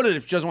she put it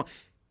if she doesn't want?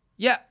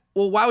 Yeah,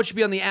 well, why would she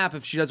be on the app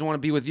if she doesn't want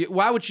to be with you?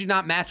 Why would she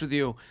not match with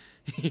you?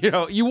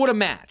 You would have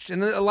matched.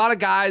 And a lot of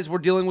guys were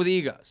dealing with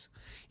egos.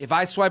 If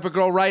I swipe a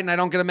girl right and I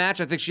don't get a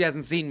match, I think she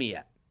hasn't seen me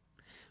yet.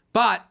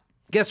 But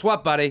guess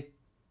what, buddy?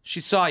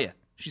 She saw you.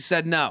 She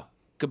said no.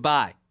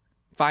 Goodbye.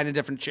 Find a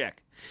different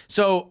chick.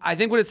 So I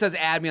think when it says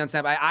add me on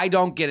Snap, I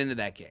don't get into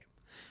that game.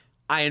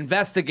 I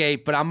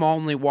investigate, but I'm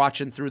only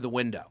watching through the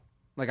window.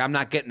 Like I'm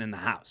not getting in the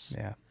house.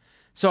 Yeah.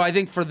 So I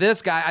think for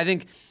this guy, I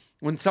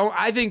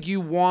think you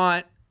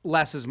want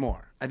less is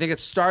more. I think it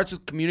starts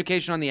with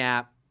communication on the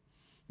app.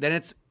 Then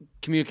it's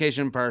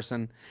communication in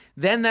person.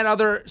 Then that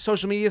other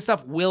social media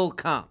stuff will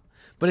come.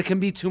 But it can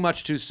be too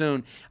much too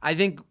soon. I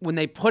think when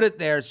they put it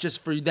there, it's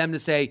just for them to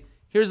say,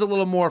 here's a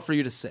little more for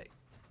you to see.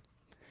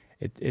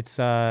 It's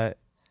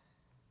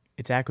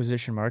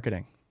acquisition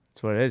marketing.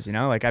 That's what it is,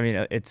 Like, I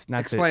mean, it's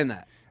not Explain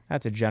that.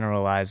 Not to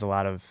generalize a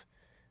lot of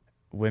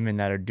women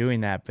that are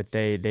doing that, but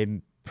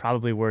they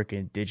probably work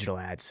in digital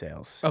ad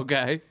sales.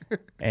 Okay.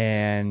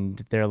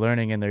 And they're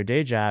learning in their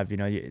day job,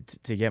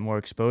 to get more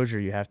exposure,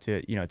 you have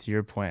to, to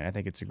your point, I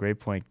think it's a great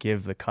point,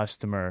 give the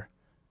customer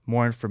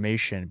more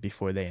information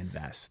before they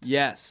invest.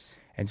 Yes.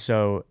 And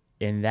so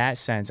in that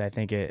sense, I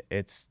think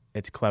it's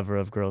clever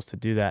of girls to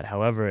do that.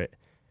 However,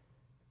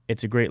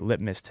 it's a great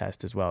litmus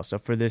test as well. So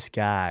for this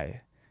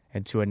guy,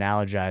 and to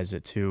analogize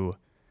it to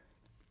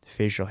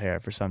facial hair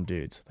for some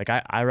dudes, like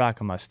I rock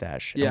a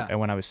mustache. Yeah. And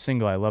when I was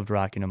single, I loved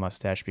rocking a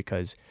mustache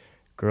because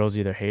girls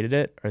either hated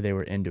it or they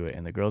were into it.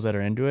 And the girls that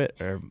are into it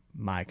are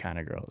my kind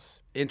of girls.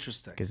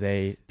 Interesting. Because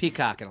they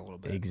peacocking a little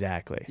bit.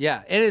 Exactly.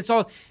 Yeah. And it's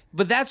all,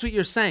 but that's what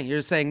you're saying.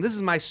 You're saying, this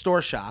is my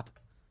store shop.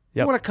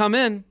 If you want to come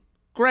in,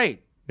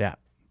 great. Yeah.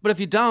 But if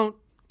you don't,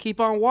 keep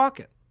on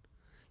walking.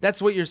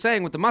 That's what you're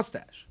saying with the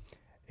mustache.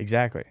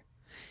 Exactly.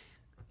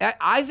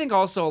 I think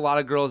also a lot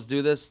of girls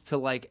do this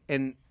to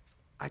and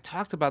I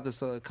talked about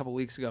this a couple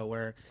weeks ago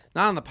where,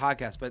 not on the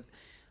podcast, but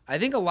I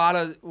think a lot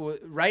of,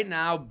 right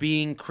now,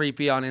 being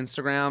creepy on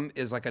Instagram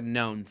is like a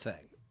known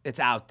thing. It's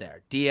out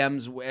there.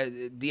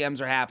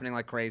 DMs are happening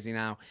like crazy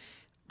now.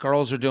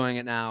 Girls are doing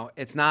it now.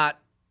 It's not,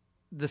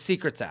 the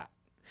secret's out.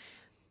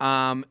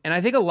 And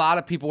I think a lot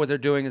of people, what they're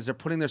doing is they're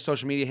putting their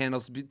social media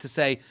handles to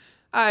say,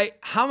 all right,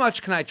 how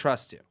much can I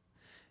trust you?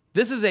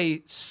 This is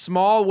a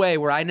small way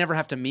where I never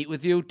have to meet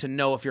with you to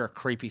know if you're a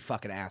creepy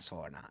fucking asshole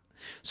or not.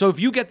 So if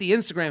you get the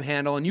Instagram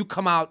handle and you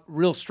come out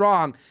real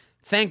strong,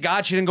 thank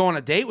God she didn't go on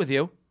a date with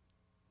you.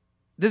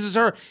 This is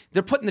her.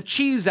 They're putting the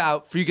cheese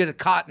out for you to get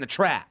caught in the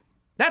trap.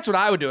 That's what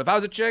I would do. If I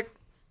was a chick,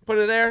 put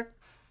it there.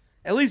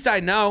 At least I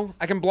know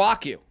I can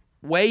block you.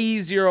 Way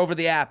easier over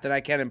the app than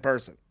I can in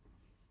person.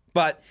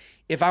 But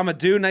if I'm a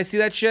dude and I see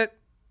that shit,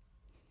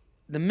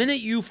 the minute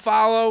you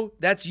follow,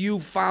 that's you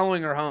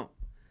following her home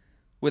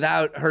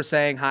without her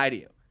saying hi to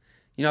you.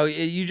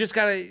 You just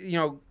got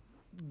to,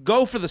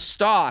 go for the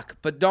stalk,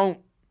 but don't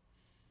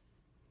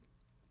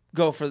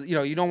go for,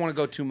 you don't want to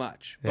go too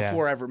much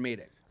before ever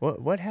meeting.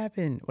 What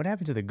happened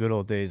to the good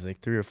old days,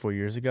 like 3 or 4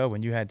 years ago,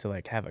 when you had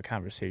to have a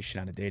conversation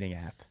on a dating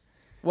app?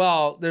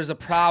 Well, there's a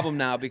problem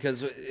now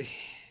because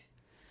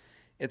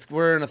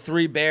we're in a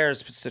Three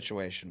Bears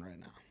situation right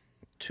now.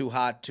 Too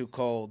hot, too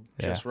cold,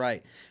 just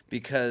right.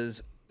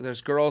 Because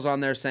there's girls on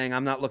there saying,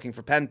 I'm not looking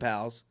for pen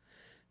pals.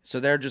 So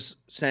they're just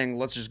saying,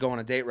 let's just go on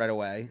a date right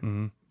away.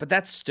 Mm-hmm. But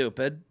that's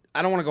stupid.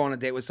 I don't want to go on a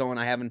date with someone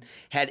I haven't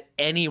had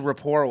any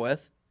rapport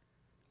with.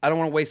 I don't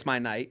want to waste my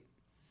night.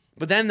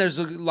 But then there's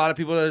a lot of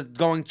people that are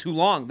going too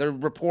long. They're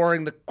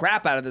rapporting the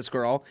crap out of this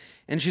girl.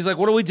 And she's like,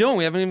 what are we doing?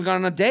 We haven't even gone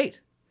on a date.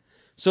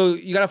 So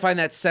you got to find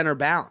that center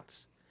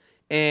balance.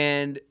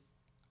 And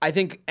I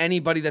think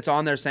anybody that's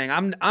on there saying,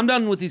 I'm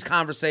done with these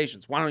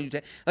conversations. Why don't you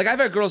take... I've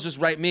had girls just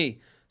write me,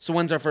 so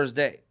when's our first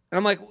date? And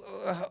I'm like,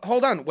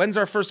 hold on, when's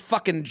our first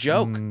fucking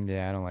joke?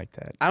 Yeah, I don't like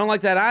that. I don't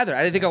like that either.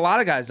 I think a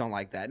lot of guys don't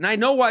like that. And I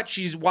know why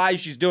she's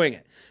doing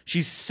it.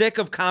 She's sick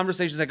of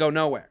conversations that go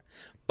nowhere.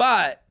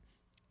 But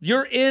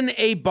you're in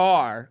a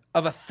bar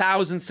of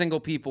 1,000 single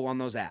people on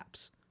those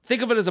apps.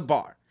 Think of it as a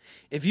bar.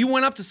 If you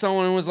went up to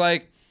someone and was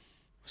like,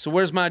 so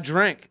where's my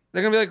drink?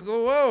 They're going to be like,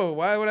 whoa,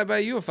 why would I buy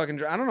you a fucking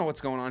drink? I don't know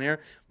what's going on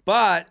here.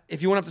 But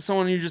if you went up to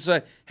someone and you just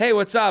say, hey,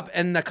 what's up?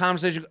 And the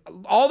conversation,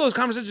 all those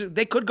conversations,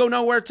 they could go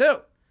nowhere too.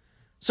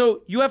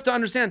 So you have to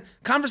understand,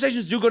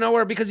 conversations do go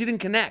nowhere because you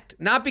didn't connect,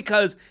 not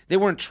because they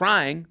weren't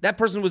trying. That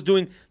person was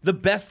doing the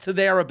best to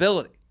their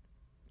ability.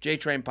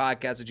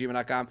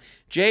 JTrainPodcast@gmail.com.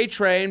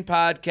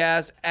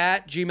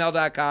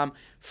 JTrainPodcast@gmail.com.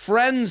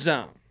 Friend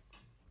zone.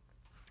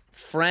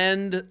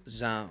 Friend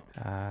zone.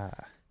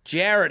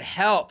 Jared,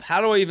 help.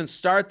 How do I even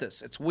start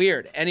this? It's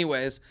weird.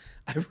 Anyways,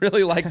 I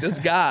really like this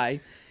guy.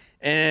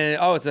 And,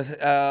 it's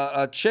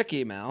a chick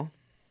email.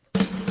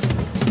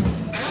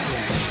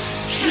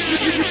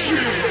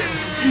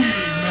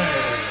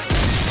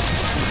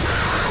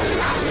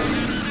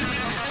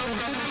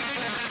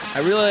 I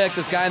really like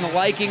this guy, and the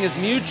liking is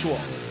mutual.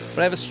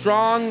 But I have a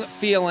strong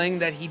feeling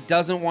that he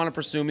doesn't want to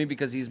pursue me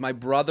because he's my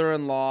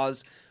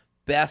brother-in-law's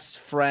best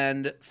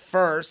friend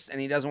first,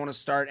 and he doesn't want to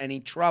start any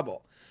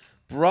trouble.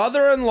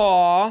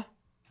 Brother-in-law,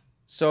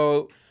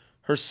 so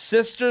her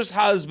sister's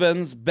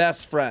husband's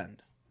best friend.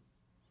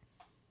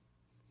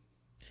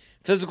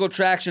 Physical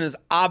attraction is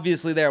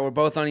obviously there. We're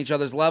both on each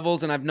other's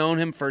levels, and I've known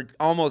him for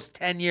almost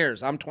 10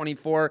 years. I'm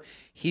 24.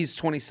 He's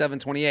 27,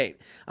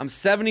 28. I'm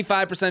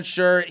 75%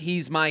 sure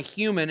he's my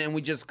human, and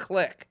we just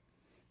click.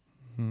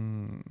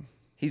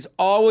 He's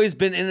always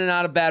been in and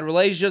out of bad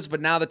relationships, but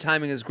now the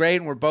timing is great,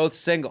 and we're both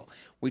single.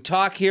 We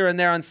talk here and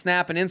there on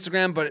Snap and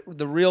Instagram, but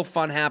the real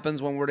fun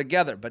happens when we're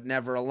together, but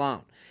never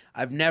alone.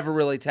 I've never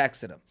really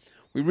texted him.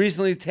 We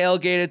recently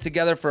tailgated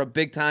together for a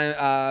big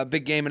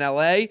game in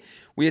LA.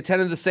 We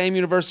attended the same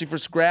university for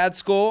grad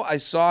school. I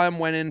saw him,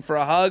 went in for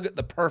a hug,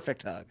 the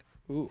perfect hug.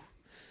 Ooh.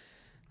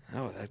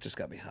 Oh, that just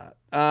got me hot.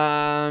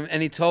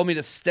 And he told me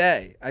to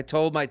stay. I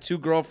told my 2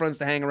 girlfriends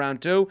to hang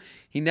around too.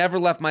 He never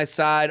left my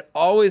side,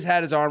 always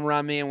had his arm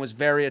around me, and was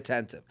very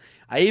attentive.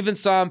 I even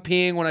saw him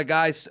peeing when a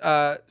guy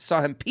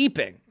saw him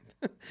peeping.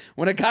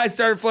 When a guy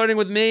started flirting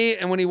with me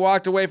and when he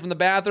walked away from the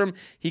bathroom,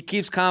 he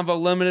keeps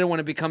convo limited when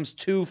it becomes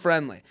too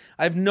friendly.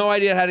 I have no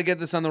idea how to get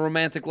this on the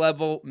romantic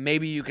level.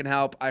 Maybe you can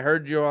help. I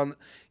heard you're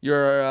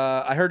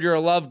a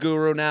love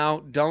guru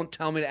now. Don't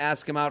tell me to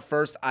ask him out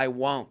first. I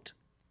won't.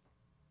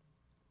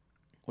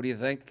 What do you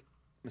think,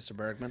 Mr.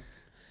 Bergman?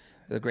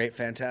 The great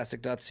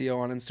fantastic.co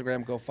on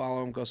Instagram. Go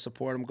follow him. Go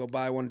support him. Go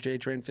buy one.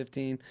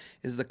 JTrain15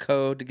 is the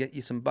code to get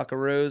you some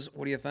buckaroos.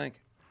 What do you think?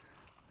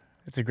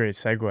 It's a great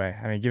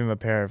segue. I mean, give him a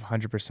pair of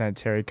 100%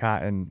 terry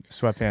cotton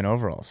sweatband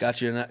overalls.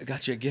 Got you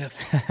a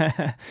gift.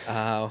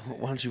 Why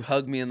don't you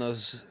hug me in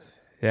those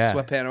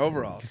sweatband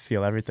overalls?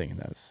 Feel everything in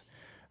those.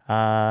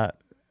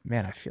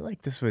 Man, I feel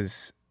like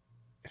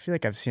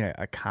I've seen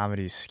a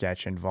comedy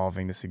sketch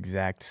involving this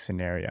exact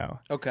scenario.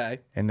 Okay.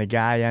 And the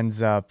guy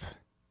ends up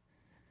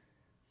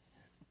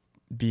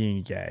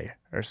being gay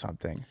or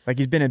something. Like,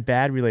 he's been in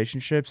bad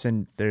relationships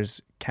and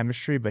there's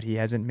chemistry, but he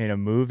hasn't made a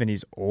move and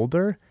he's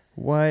older.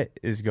 What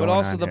is going on?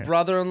 But also the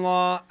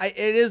brother-in-law.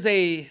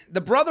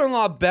 The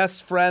brother-in-law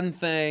best friend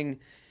thing.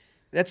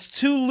 That's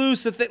too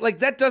loose a thing. Like,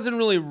 that doesn't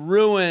really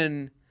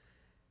ruin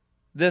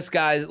this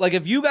guy. Like,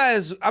 if you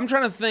guys, I'm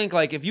trying to think.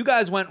 Like, if you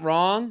guys went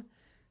wrong,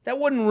 that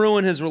wouldn't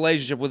ruin his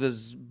relationship with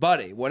his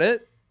buddy, would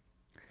it?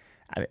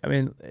 I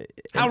mean,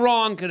 how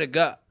wrong could it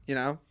go? You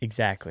know?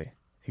 Exactly.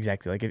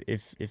 Like,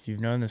 if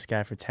you've known this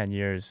guy for 10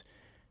 years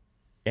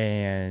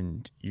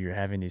and you're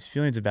having these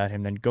feelings about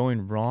him, then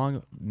going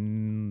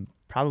wrong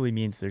probably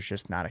means there's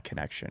just not a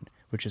connection,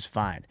 which is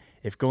fine.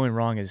 If going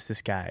wrong is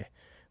this guy,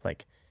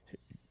 like,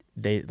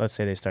 let's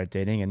say they start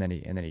dating and then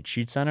he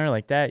cheats on her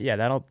like that, yeah,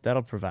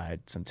 that'll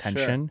provide some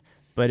tension. Sure.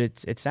 But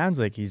it sounds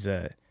like he's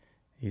a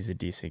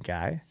decent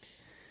guy.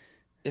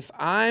 If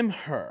I'm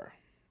her,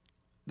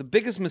 the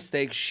biggest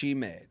mistake she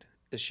made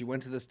is she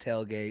went to this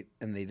tailgate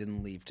and they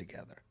didn't leave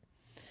together.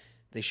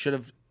 They should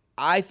have.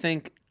 I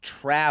think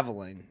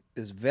traveling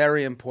is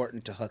very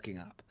important to hooking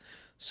up.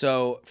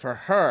 So for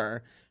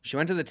her, she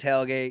went to the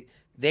tailgate.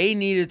 They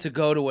needed to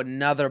go to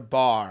another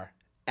bar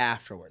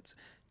afterwards.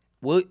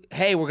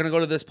 Hey, we're going to go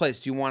to this place.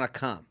 Do you want to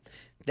come?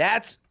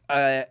 That's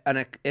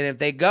and if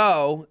they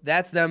go,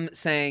 that's them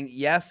saying,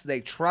 yes, they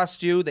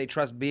trust you. They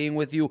trust being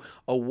with you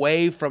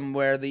away from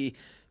where all the,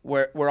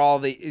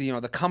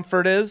 the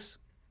comfort is.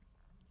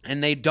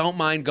 And they don't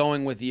mind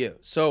going with you.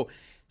 So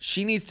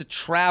she needs to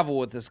travel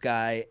with this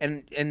guy.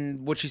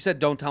 And what she said,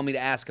 don't tell me to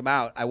ask him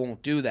out. I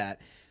won't do that.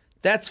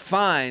 That's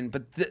fine,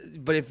 but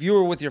if you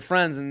were with your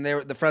friends and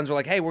the friends were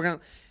like, "Hey,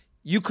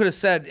 you could have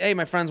said, "Hey,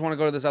 my friends want to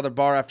go to this other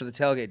bar after the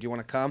tailgate. Do you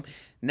want to come?"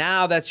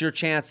 Now that's your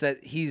chance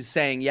that he's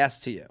saying yes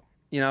to you.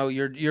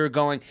 You're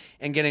going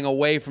and getting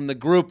away from the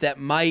group that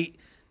might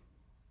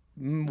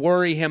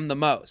worry him the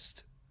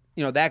most.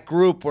 That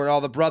group where all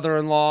the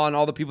brother-in-law and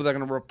all the people that are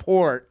going to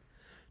report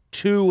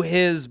to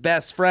his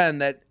best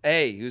friend that,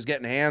 hey, he was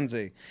getting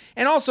handsy.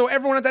 And also,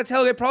 everyone at that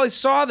tailgate probably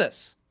saw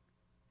this.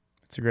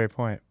 That's a great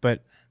point.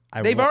 But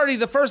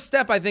the first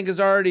step, I think, is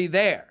already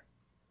there.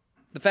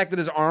 The fact that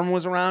his arm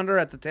was around her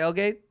at the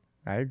tailgate.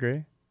 I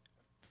agree.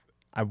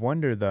 I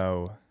wonder,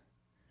 though,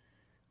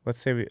 let's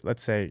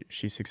say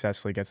she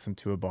successfully gets them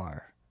to a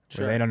bar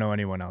where they don't know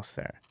anyone else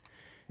there.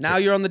 Now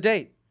you're on the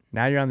date.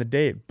 Now you're on the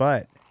date,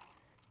 but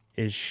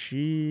is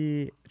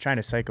she trying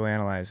to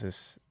psychoanalyze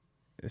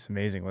this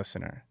amazing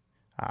listener?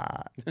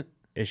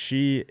 Is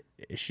she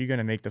going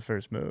to make the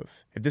first move?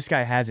 If this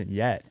guy hasn't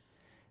yet,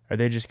 are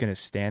they just going to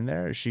stand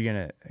there? Is she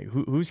going to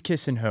who's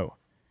kissing who?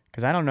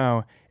 Because I don't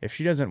know if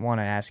she doesn't want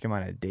to ask him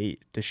on a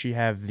date. Does she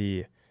have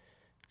the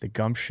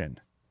gumption?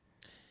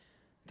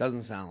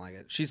 Doesn't sound like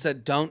it. She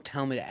said, "Don't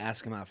tell me to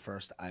ask him out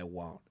first. I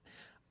won't."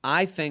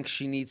 I think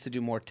she needs to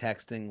do more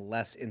texting,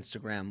 less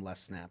Instagram,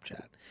 less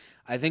Snapchat.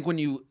 I think when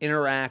you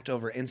interact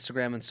over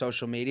Instagram and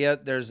social media,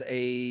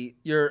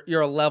 you're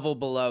a level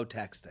below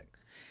texting.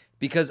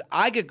 Because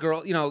I get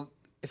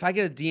if I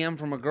get a DM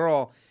from a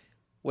girl,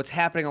 what's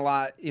happening a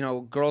lot,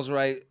 girls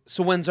write,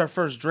 "So when's our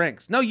first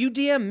drinks?" No, you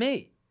DM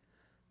me.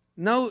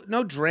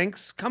 No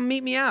drinks. Come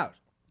meet me out.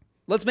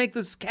 Let's make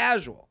this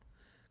casual.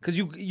 Because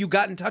you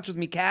got in touch with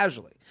me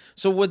casually.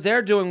 So what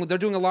they're doing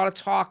a lot of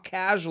talk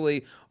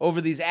casually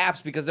over these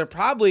apps because they're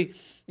probably,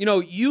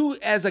 you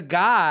as a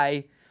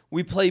guy,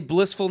 we play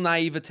blissful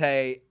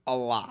naivete a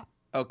lot,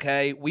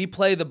 okay? We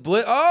play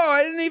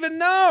I didn't even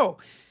know.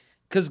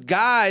 Because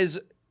guys,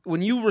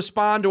 when you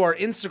respond to our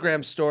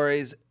Instagram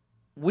stories,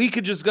 we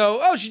could just go,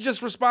 oh, she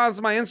just responds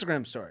to my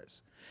Instagram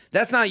stories.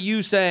 That's not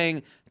you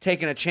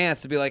taking a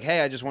chance to be like,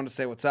 hey, I just wanted to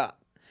say what's up.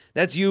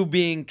 That's you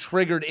being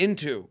triggered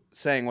into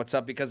saying what's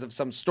up because of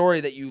some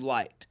story that you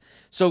liked.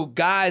 So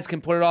guys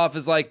can put it off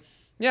as like,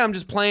 yeah, I'm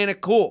just playing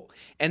it cool.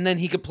 And then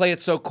he could play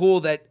it so cool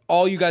that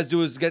all you guys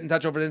do is get in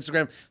touch over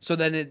Instagram so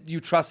then you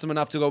trust him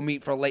enough to go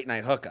meet for a late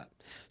night hookup.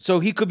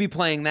 So he could be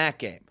playing that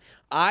game.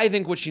 I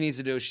think what she needs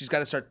to do is she's got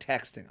to start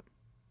texting him.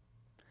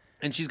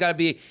 And she's got to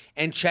be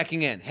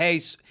checking in. Hey,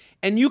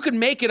 and you can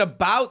make it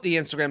about the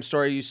Instagram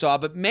story you saw,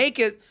 but make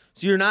it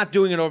so you're not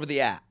doing it over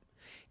the app.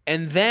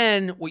 And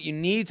then what you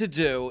need to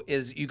do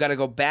is you got to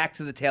go back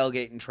to the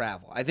tailgate and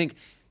travel. I think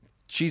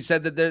she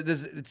said that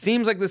it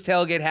seems like this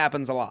tailgate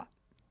happens a lot.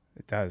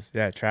 It does.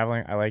 Yeah,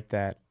 traveling, I like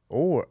that.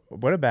 Or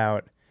what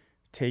about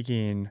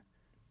taking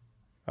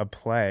a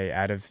play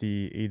out of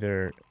the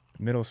either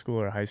middle school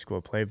or high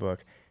school playbook,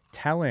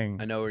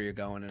 I know where you're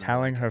going.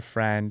 Telling her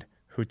friend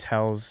who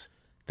tells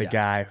the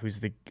guy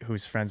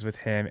who's friends with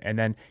him, and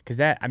then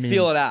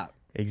feel it out.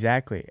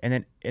 Exactly.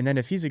 And then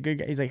if he's a good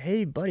guy, he's like,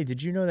 "Hey, buddy,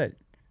 did you know that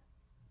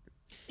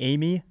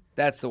Amy?"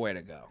 That's the way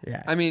to go.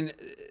 Yeah. I mean,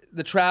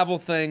 the travel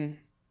thing,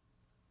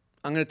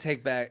 I'm going to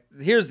take back.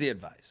 Here's the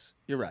advice.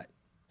 You're right.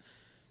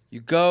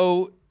 You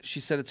go, she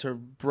said it's her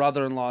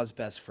brother-in-law's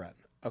best friend.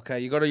 Okay,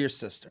 you go to your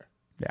sister.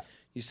 Yeah.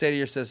 You say to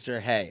your sister,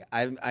 hey,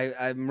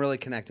 I'm really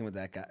connecting with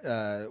that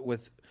guy,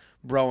 with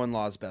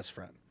bro-in-law's best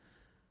friend.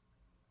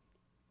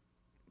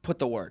 Put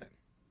the word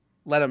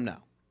in. Let him know.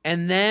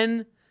 And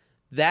then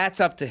that's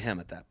up to him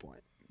at that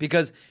point.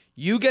 Because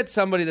you get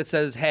somebody that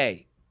says,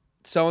 hey,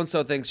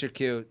 so-and-so thinks you're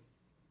cute.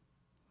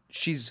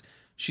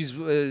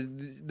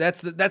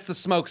 That's the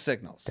smoke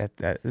signals.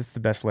 That is the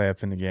best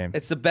layup in the game.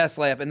 It's the best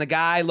layup. And the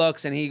guy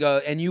looks and he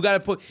goes, and you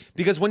got to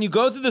because when you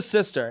go through the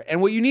sister,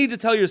 and what you need to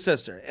tell your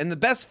sister, and the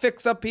best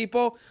fix-up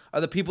people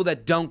are the people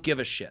that don't give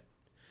a shit.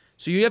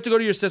 So you have to go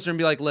to your sister and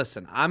be like,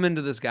 listen, I'm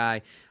into this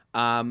guy.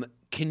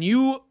 Can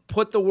you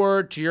put the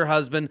word to your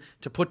husband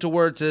to put the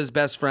word to his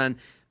best friend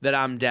that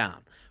I'm down?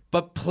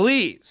 But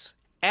please,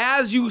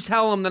 as you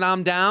tell him that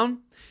I'm down,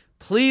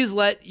 please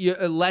let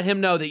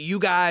him know that you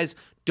guys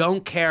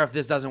don't care if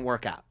this doesn't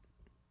work out.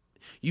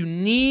 You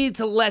need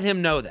to let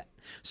him know that.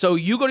 So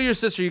you go to your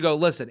sister, you go,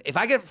 listen,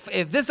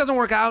 if this doesn't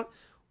work out,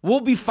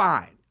 we'll be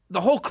fine. The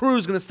whole crew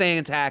is going to stay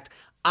intact.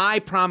 I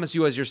promise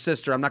you as your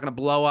sister, I'm not going to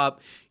blow up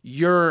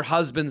your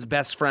husband's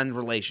best friend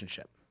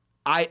relationship.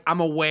 I'm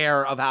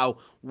aware of how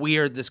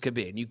weird this could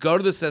be. And you go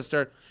to the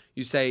sister,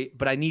 you say,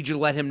 but I need you to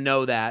let him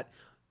know that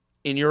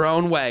in your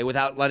own way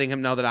without letting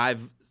him know that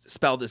I've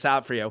spelled this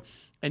out for you.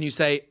 And you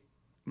say,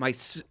 my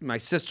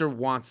sister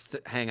wants to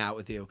hang out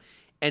with you.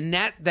 And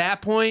at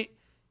that point,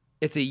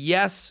 it's a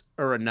yes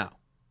or a no.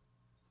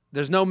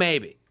 There's no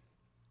maybe.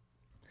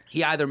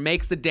 He either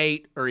makes the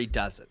date or he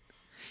doesn't.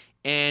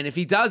 And if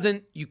he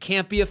doesn't, you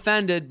can't be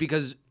offended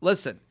because,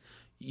 listen,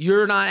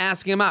 you're not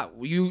asking him out.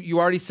 You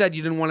already said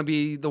you didn't want to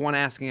be the one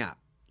asking out.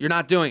 You're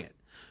not doing it.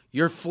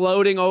 You're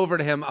floating over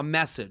to him a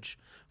message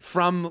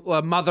from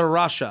Mother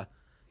Russia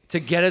to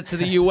get it to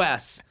the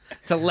U.S.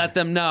 to let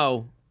them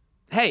know,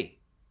 hey,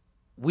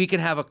 we can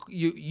have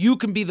you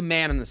can be the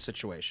man in this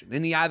situation.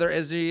 And he either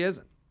is or he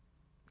isn't.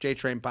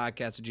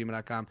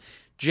 JTrainPodcast@gmail.com.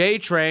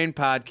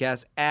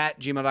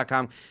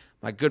 JTrainPodcast@gmail.com.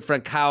 My good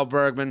friend Kyle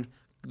Bergman.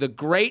 The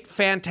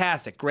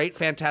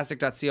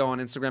greatfantastic.co on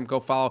Instagram.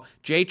 Go follow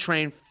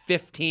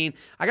JTrain15.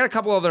 I got a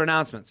couple other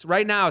announcements.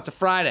 Right now, it's a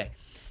Friday.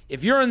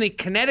 If you're in the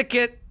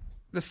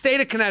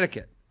state of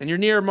Connecticut, and you're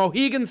near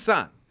Mohegan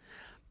Sun,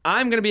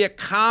 I'm going to be at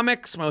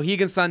Comics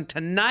Mohegan Sun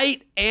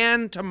tonight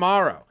and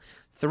tomorrow.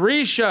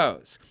 3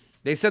 shows.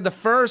 They said the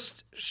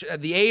first,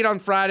 the 8 on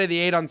Friday, the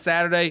 8 on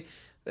Saturday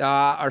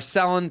are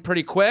selling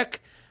pretty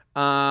quick.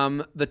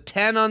 The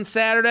 10 on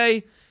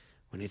Saturday,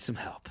 we need some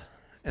help.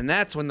 And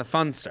that's when the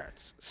fun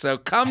starts. So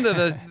come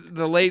to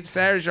the late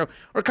Saturday show,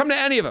 or come to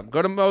any of them.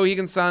 Go to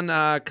Mohegan Sun,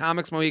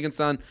 Comics Mohegan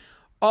Sun.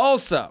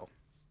 Also,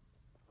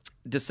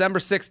 December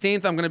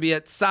 16th, I'm going to be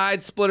at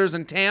Side Splitters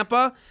in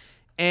Tampa.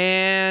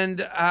 And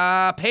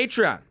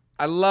Patreon.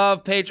 I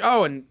love Patreon.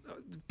 Oh, and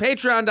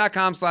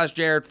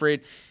patreon.com/Jared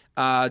Freid.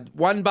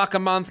 $1 a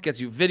month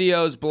gets you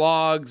videos,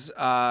 blogs.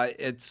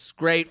 It's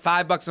great.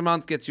 $5 a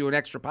month gets you an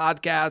extra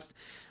podcast.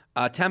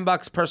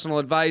 $10 personal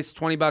advice.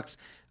 $20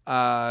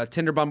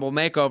 Tinder Bumble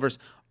makeovers.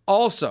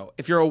 Also,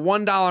 if you're a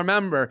 $1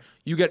 member,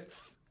 you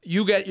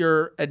get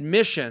your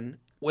admission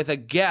with a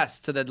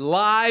guest to the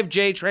live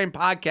J-Train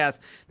podcast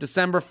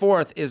December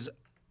 4th is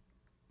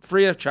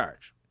free of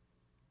charge.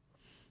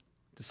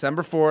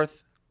 December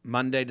 4th,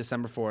 Monday,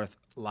 December 4th,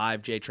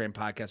 live J-Train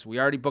podcast. We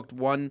already booked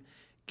one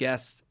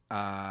guest,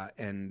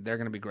 and they're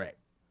going to be great.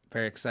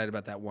 Very excited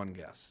about that one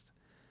guest.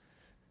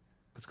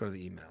 Let's go to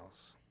the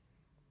emails.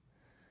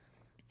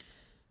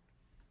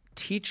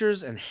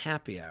 Teachers and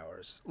happy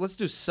hours. Let's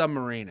do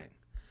submarining.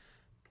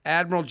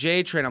 Admiral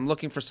J-Train, I'm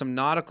looking for some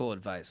nautical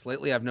advice.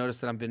 Lately, I've noticed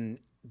that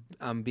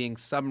I'm being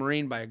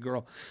submarined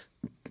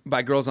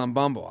by girls on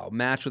Bumble. I'll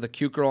match with a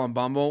cute girl on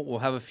Bumble. We'll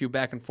have a few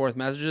back and forth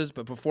messages,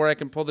 but before I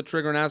can pull the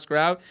trigger and ask her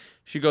out,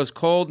 she goes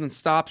cold and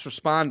stops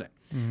responding.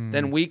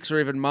 Then weeks or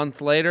even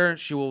months later,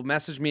 she will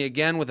message me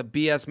again with a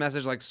BS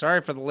message like,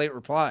 sorry for the late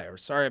reply, or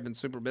sorry, I've been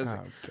super busy.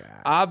 Oh, God.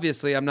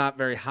 Obviously, I'm not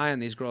very high on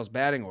these girls'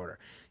 batting order.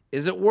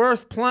 Is it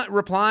worth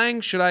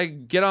replying? Should I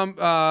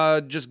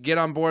just get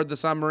on board the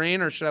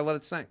submarine, or should I let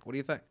it sink? What do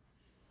you think?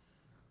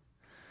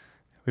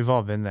 We've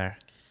all been there.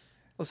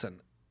 Listen,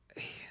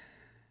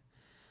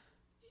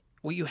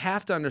 what you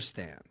have to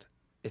understand,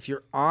 if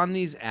you're on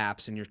these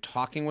apps and you're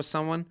talking with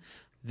someone,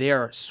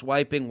 they're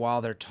swiping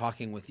while they're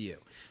talking with you.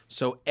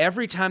 So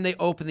every time they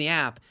open the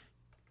app,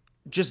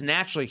 just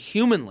naturally,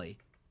 humanly,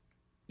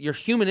 your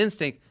human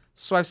instinct,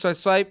 swipe, swipe,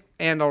 swipe,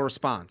 and I'll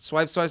respond.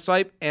 Swipe, swipe,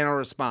 swipe, and I'll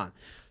respond.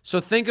 So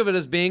think of it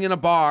as being in a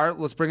bar.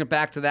 Let's bring it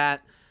back to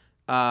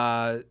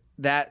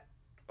that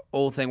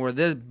old thing where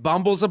this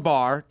Bumble's a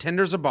bar,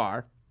 Tinder's a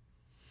bar,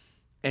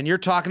 and you're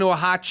talking to a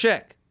hot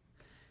chick.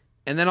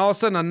 And then all of a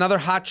sudden, another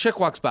hot chick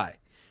walks by.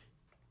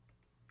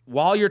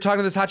 While you're talking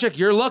to this hot chick,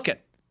 you're looking.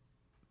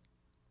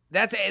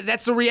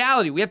 That's the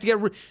reality. We have to get.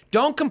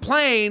 Don't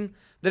complain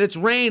that it's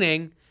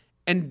raining,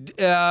 and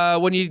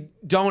when you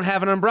don't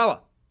have an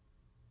umbrella.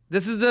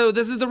 This is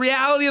the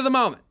reality of the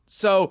moment.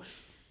 So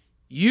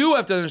you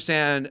have to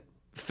understand,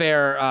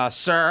 fair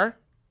sir,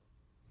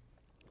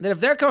 that if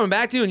they're coming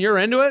back to you and you're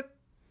into it,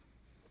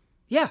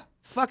 yeah,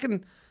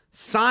 fucking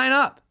sign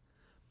up.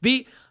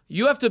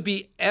 You have to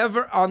be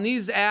ever on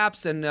these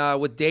apps and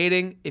with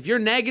dating. If you're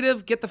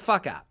negative, get the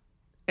fuck out.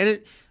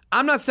 And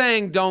I'm not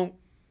saying don't,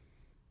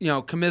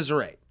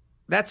 commiserate.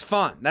 That's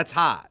fun. That's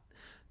hot.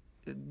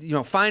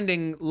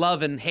 Finding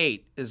love and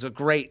hate is a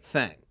great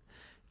thing.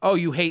 Oh,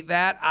 you hate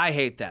that? I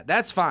hate that.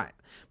 That's fine.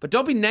 But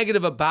don't be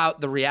negative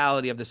about the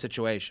reality of the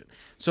situation.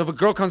 So if a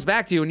girl comes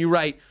back to you and you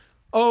write,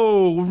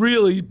 oh,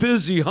 really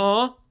busy,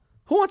 huh?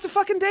 Who wants to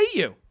fucking date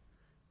you?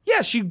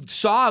 Yeah, she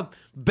saw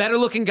better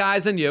looking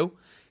guys than you.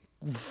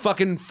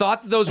 Fucking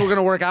thought that those were going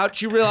to work out.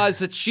 She realized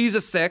that she's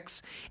a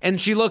 6, and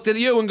she looked at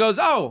you and goes,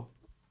 oh,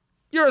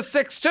 you're a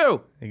 6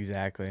 too.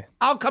 Exactly.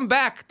 I'll come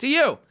back to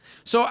you.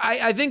 So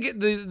I think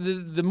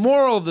the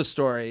moral of the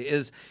story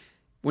is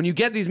when you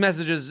get these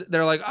messages,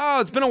 they're like,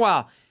 oh, it's been a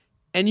while.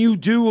 And you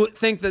do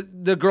think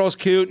that the girl's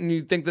cute and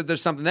you think that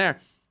there's something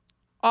there.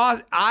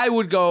 I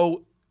would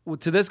go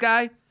to this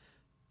guy.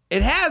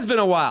 It has been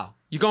a while.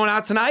 You going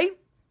out tonight?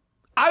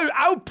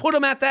 I would put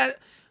him at that,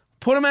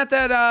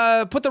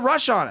 put the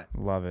rush on it.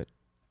 Love it.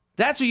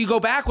 That's what you go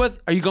back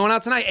with. Are you going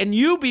out tonight? And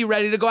you be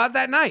ready to go out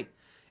that night.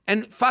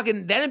 And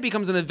fucking, then it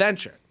becomes an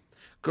adventure.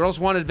 Girls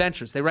want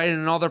adventures. They write it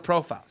in all their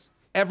profiles.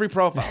 Every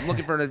profile, I'm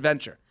looking for an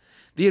adventure.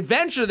 The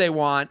adventure they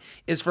want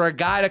is for a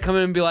guy to come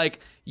in and be like,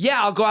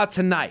 yeah, I'll go out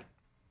tonight.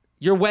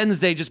 Your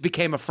Wednesday just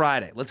became a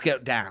Friday. Let's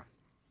get down.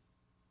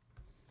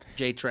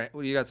 J-Train,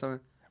 you got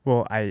something?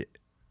 Well, I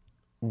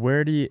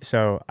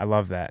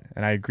love that.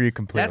 And I agree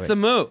completely. That's the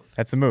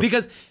move.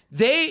 Because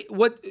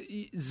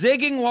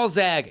zigging while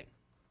zagging.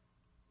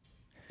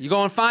 You go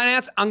on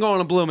finance, I'm going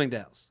to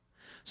Bloomingdale's.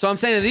 So I'm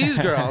saying to these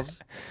girls,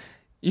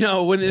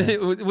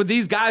 with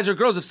these guys or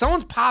girls, if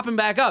someone's popping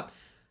back up,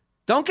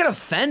 don't get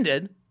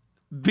offended.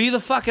 Be the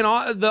fucking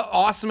the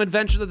awesome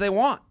adventure that they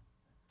want.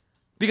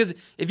 Because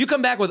if you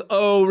come back with,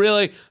 oh,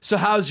 really? So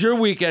how's your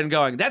weekend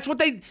going? That's what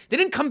they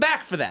didn't come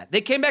back for that. They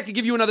came back to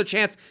give you another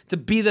chance to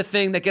be the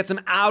thing that gets them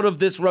out of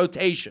this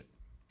rotation.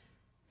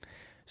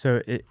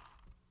 So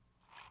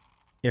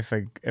if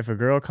a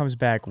girl comes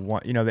back,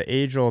 the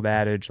age-old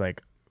adage,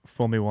 like,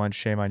 fool me once,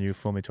 shame on you,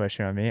 fool me twice,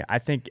 shame on me. I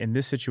think in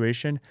this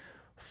situation,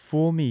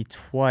 fool me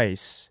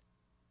twice,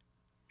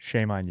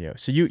 shame on you.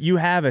 So you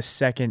have a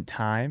second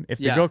time. If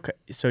the Yeah. girl,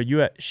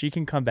 she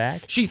can come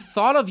back. She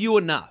thought of you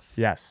enough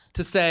Yes.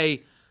 to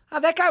say, oh,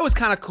 that guy was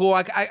kind of cool.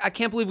 I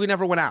can't believe we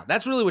never went out.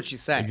 That's really what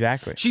she's saying.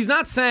 Exactly. She's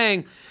not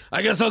saying,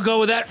 I guess I'll go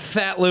with that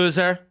fat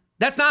loser.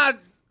 That's not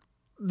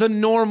the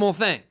normal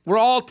thing. We're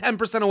all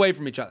 10% away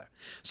from each other.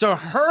 So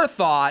her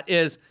thought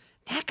is,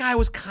 that guy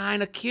was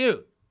kind of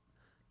cute.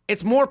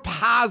 It's more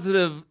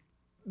positive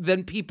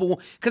than people,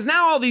 because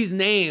now all these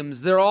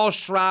names, they're all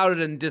shrouded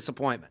in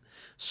disappointment.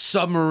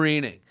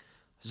 Submarining,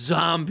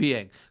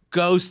 zombieing,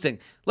 ghosting.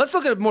 Let's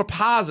look at it more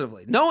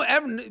positively.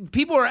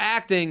 People are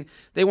acting,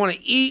 they want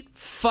to eat,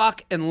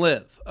 fuck, and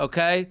live,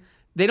 okay?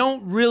 They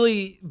don't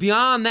really,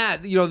 beyond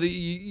that,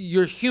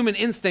 your human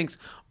instincts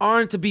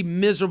aren't to be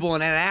miserable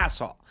and an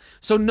asshole.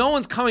 So no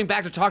one's coming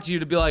back to talk to you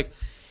to be like,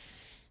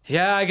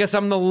 yeah, I guess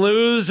I'm the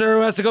loser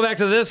who has to go back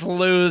to this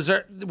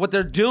loser. What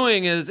they're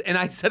doing is, and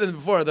I said it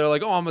before, they're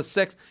like, oh, I'm a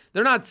 6.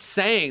 They're not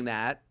saying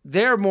that.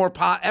 They're more,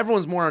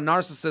 everyone's more a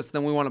narcissist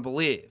than we want to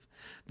believe.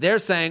 They're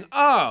saying,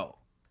 oh,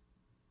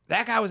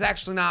 that guy was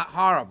actually not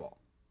horrible.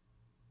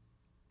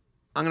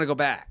 I'm going to go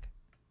back.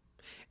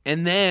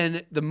 And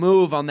then the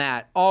move on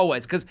that,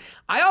 always. Because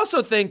I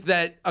also think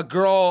that a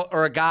girl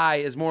or a guy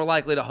is more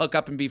likely to hook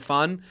up and be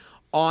fun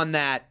on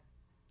that,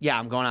 yeah,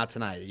 I'm going out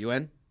tonight. Are you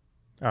in?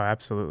 Oh,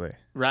 absolutely.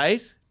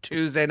 Right?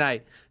 Tuesday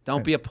night.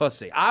 Don't be a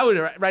pussy. I would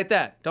write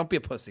that. Don't be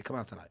a pussy. Come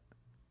out tonight.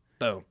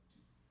 Boom.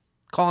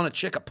 Calling a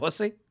chick a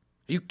pussy?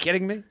 Are you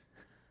kidding me?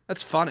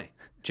 That's funny.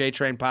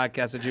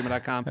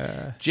 JTrainPodcast@gmail.com.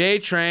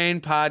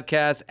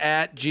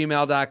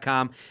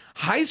 JTrainPodcast@gmail.com.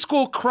 High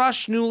school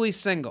crush, newly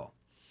single.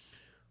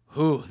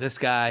 Whew, this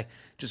guy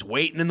just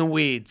waiting in the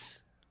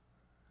weeds.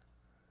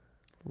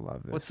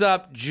 Love this. What's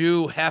up,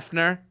 Jew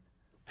Hefner?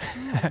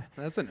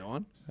 That's a new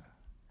one.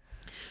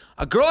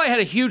 A girl I had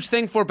a huge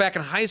thing for back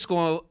in high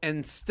school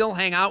and still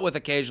hang out with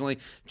occasionally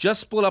just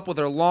split up with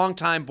her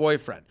longtime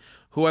boyfriend,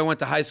 who I went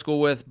to high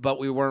school with, but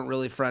we weren't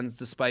really friends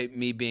despite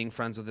me being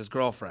friends with his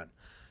girlfriend.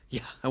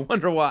 Yeah, I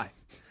wonder why.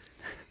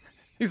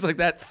 He's like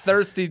that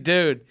thirsty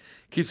dude.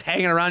 Keeps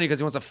hanging around you because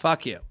he wants to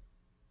fuck you.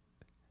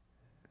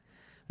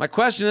 My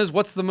question is,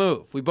 what's the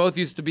move? We both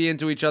used to be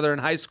into each other in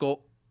high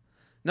school.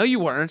 No, you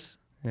weren't.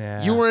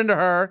 Yeah. You were into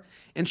her,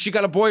 and she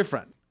got a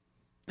boyfriend.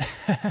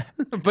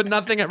 But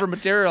nothing ever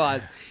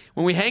materialized.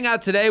 When we hang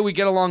out today, we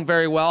get along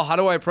very well. How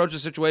do I approach a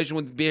situation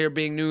with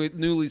being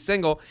newly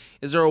single?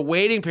 Is there a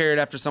waiting period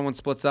after someone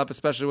splits up,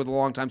 especially with a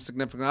longtime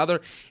significant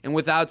other, and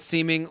without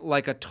seeming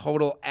like a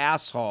total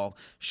asshole?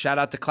 Shout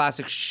out to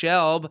Classic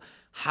Shelb.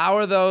 How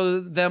are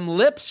them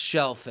lips,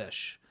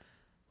 shellfish?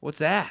 What's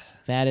that?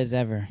 Fat as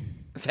ever.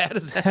 Fat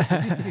as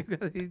ever.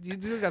 You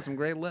do got some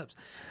great lips.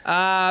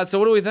 So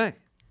what do we think?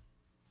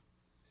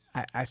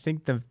 I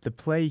think the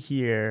play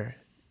here,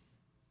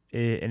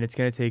 and it's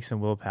going to take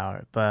some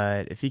willpower,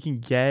 but if he can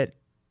get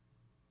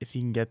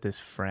this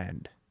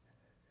friend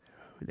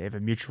who they have a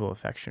mutual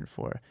affection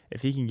for,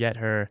 if he can get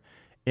her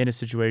in a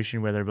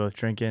situation where they're both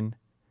drinking,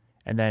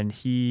 and then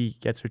he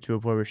gets her to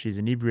a point where she's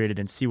inebriated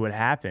and see what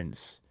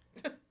happens,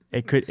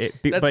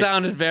 That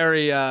sounded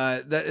very.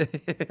 I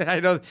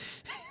know.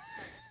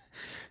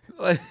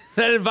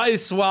 That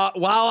advice,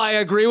 while I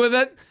agree with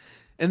it,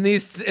 in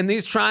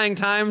these trying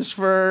times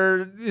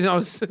for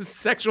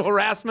sexual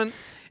harassment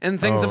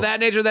and things of that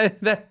nature,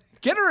 that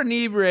get her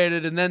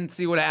inebriated and then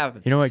see what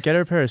happens. You know what? Get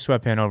her a pair of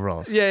sweatpant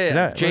overalls.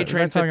 Yeah.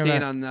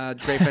 JTrain15 on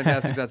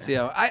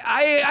greatfantastic.co.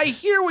 I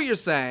hear what you're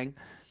saying.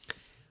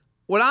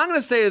 What I'm going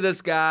to say to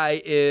this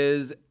guy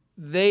is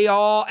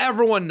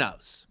everyone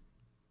knows.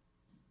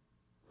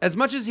 As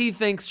much as he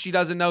thinks she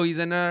doesn't know he's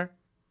in her,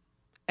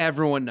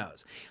 everyone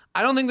knows.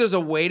 I don't think there's a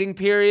waiting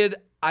period.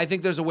 I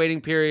think there's a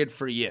waiting period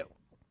for you.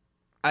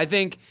 I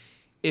think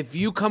if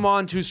you come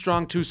on too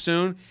strong too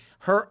soon,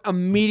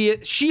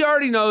 she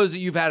already knows that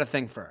you've had a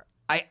thing for her.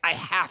 I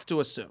have to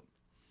assume.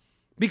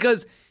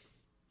 Because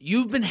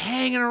you've been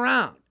hanging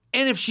around.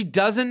 And if she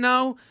doesn't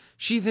know,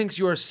 she thinks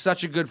you are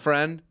such a good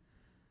friend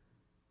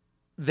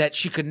that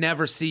she could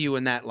never see you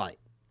in that light.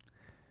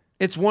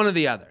 It's one or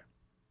the other.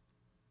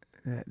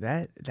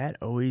 That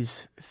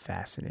always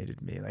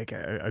fascinated me. Like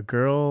a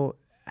girl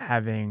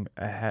having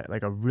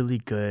a really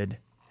good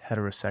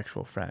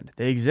heterosexual friend.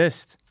 They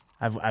exist.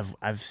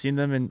 I've seen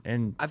them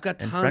in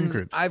friend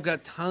groups. I've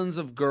got tons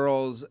of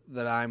girls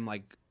that I'm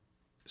like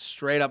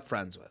straight up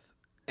friends with,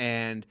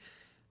 and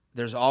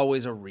there's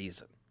always a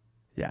reason.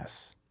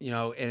 Yes.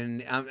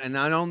 And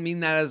I don't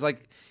mean that as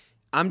like,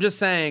 I'm just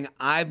saying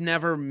I've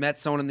never met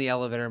someone in the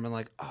elevator and been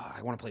like, oh,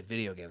 I want to play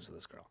video games with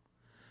this girl.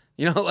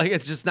 Like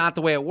it's just not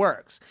the way it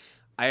works.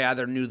 I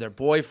either knew their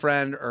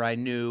boyfriend or I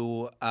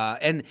knew,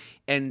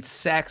 and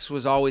sex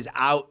was always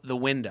out the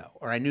window,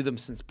 or I knew them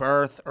since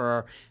birth,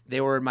 or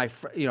they were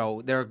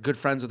they're good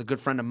friends with a good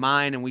friend of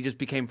mine, and we just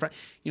became friends.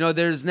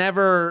 There's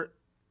never,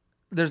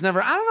 I don't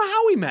know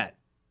how we met.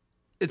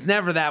 It's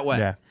never that way.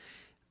 Yeah.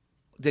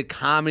 Did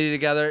comedy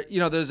together.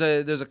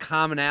 There's a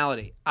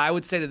commonality. I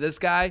would say to this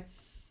guy,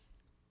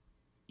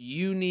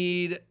 you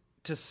need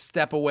to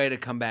step away to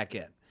come back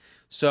in.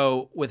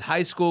 So with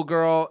high school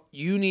girl,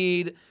 you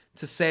need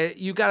to say,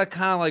 you got to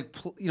kind of like,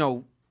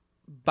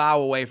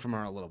 bow away from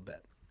her a little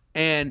bit.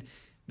 And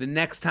the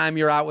next time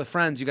you're out with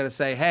friends, you got to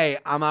say, hey,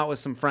 I'm out with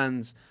some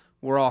friends.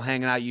 We're all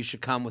hanging out. You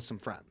should come with some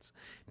friends.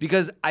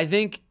 Because I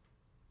think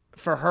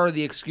for her,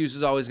 the excuse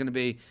is always going to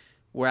be,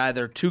 we're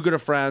either too good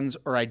of friends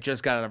or I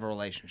just got out of a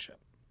relationship.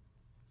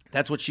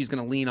 That's what she's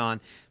going to lean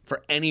on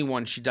for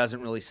anyone she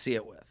doesn't really see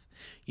it with.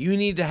 You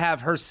need to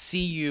have her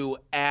see you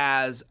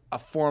as a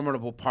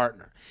formidable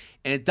partner.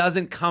 And it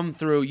doesn't come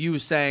through you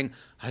saying,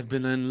 I've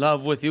been in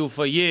love with you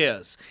for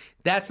years.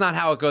 That's not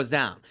how it goes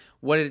down.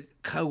 What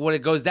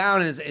it goes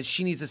down is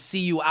she needs to see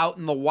you out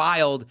in the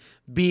wild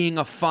being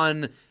a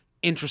fun,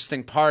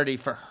 interesting party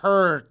for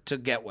her to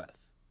get with.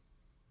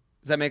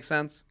 Does that make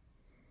sense?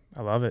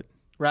 I love it.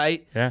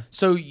 Right? Yeah.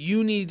 So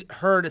you need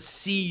her to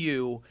see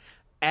you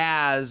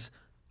as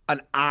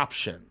an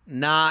option,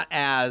 not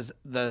as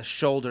the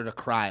shoulder to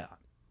cry on.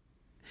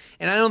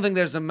 And I don't think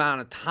there's an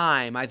amount of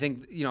time. I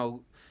think,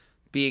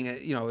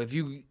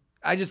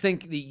 I just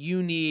think that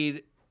you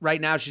need, right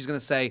now she's going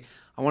to say,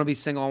 I want to be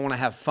single, I want to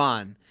have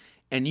fun.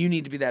 And you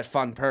need to be that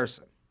fun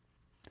person.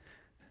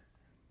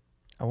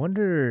 I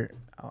wonder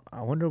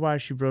why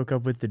she broke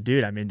up with the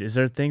dude. I mean, is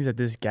there things that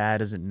this guy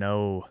doesn't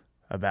know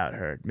about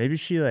her? Maybe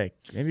she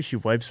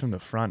wipes from the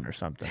front or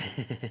something.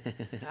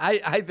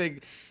 I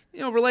think,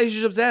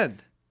 relationships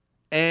end.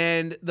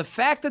 And the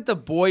fact that the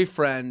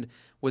boyfriend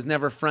was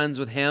never friends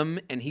with him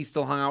and he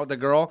still hung out with the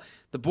girl,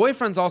 the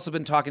boyfriend's also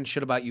been talking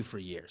shit about you for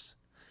years.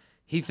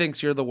 He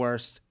thinks you're the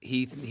worst.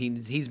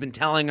 He's been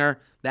telling her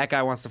that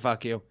guy wants to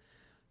fuck you.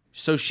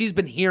 So she's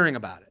been hearing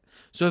about it.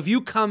 So if you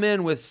come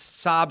in with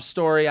sob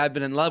story, I've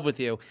been in love with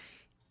you,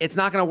 it's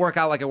not going to work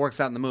out like it works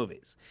out in the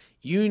movies.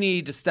 You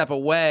need to step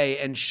away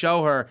and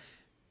show her,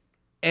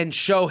 and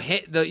show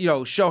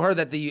her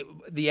that the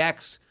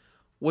ex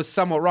was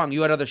somewhat wrong.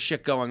 You had other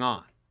shit going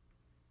on.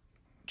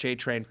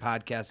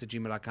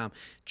 JTrainPodcast@gmail.com.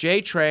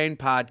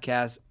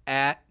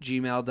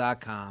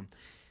 JTrainPodcast@gmail.com.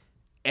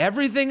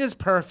 Everything is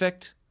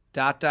perfect. ...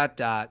 But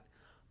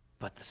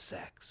the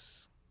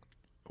sex.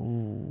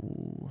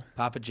 Ooh.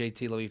 Papa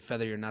JT, let me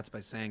feather your nuts by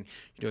saying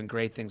you're doing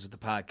great things with the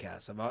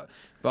podcast. You've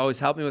always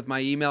helped me with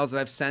my emails that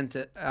I've sent.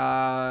 This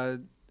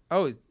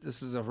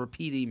is a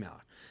repeat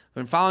email. I've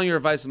been following your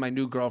advice with my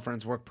new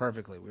girlfriends. Worked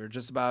perfectly. We were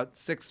just about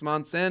 6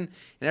 months in,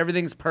 and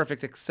everything's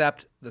perfect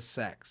except the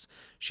sex.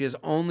 She has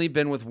only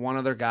been with one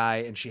other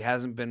guy, and she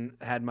hasn't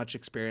had much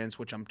experience,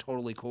 which I'm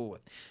totally cool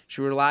with. She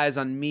relies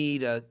on me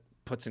to,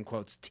 puts in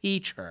quotes,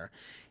 teach her.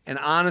 And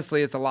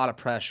honestly, it's a lot of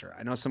pressure.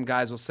 I know some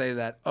guys will say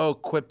that,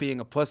 quit being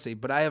a pussy.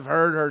 But I have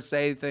heard her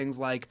say things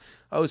like,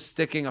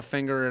 sticking a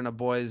finger in a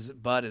boy's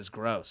butt is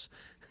gross.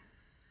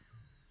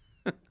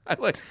 I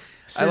like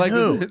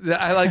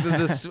that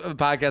this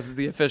podcast is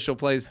the official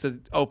place to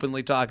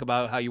openly talk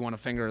about how you want a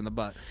finger in the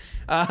butt.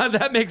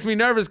 That makes me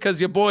nervous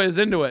because your boy is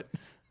into it.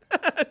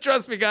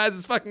 Trust me, guys,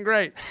 it's fucking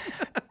great.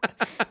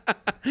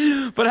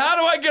 But how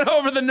do I get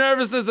over the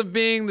nervousness of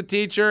being the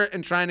teacher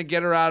and trying to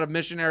get her out of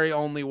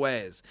missionary-only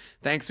ways?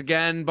 Thanks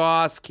again,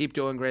 boss. Keep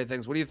doing great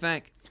things. What do you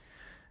think?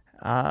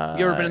 You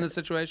ever been in this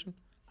situation?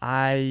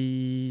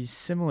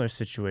 Similar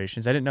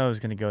situations. I didn't know it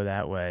was going to go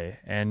that way.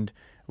 And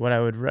what I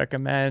would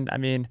recommend, I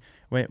mean,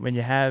 when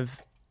you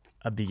have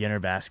a beginner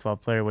basketball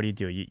player, what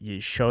do? You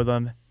show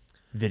them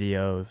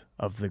video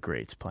of the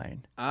greats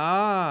playing.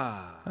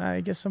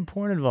 I guess some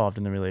porn involved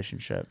in the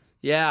relationship.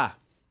 Yeah.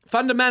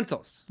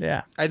 Fundamentals.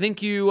 Yeah. I think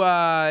he's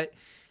got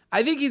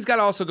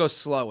to also go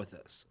slow with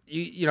this.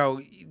 You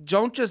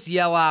don't just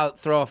yell out,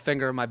 throw a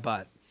finger in my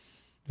butt.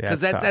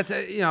 Because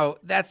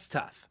that's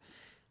tough.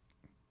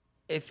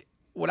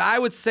 What I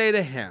would say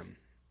to him,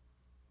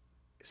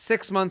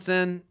 6 months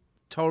in,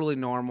 totally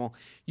normal.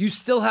 You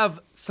still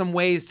have some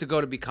ways to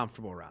go to be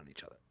comfortable around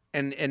each other.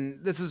 And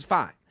this is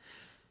fine.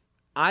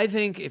 I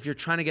think if you're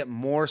trying to get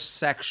more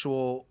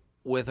sexual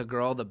with a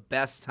girl, the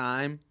best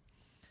time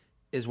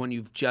is when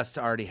you've just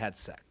already had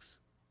sex.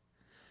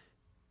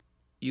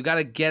 You got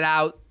to get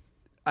out.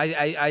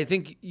 I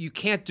think you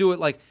can't do it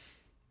like.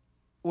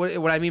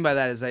 What I mean by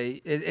that is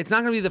it's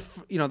not going to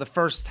be the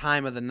first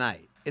time of the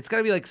night. It's got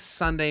to be like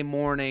Sunday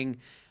morning.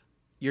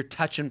 You're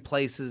touching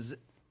places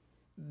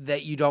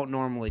that you don't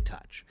normally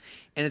touch,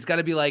 and it's got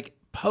to be like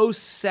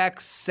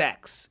post-sex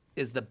sex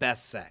is the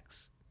best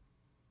sex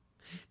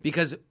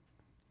because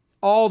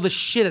all the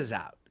shit is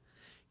out.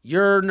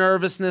 Your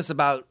nervousness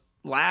about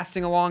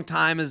lasting a long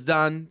time is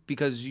done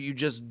because you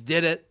just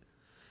did it.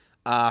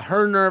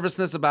 Her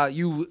nervousness about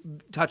you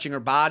touching her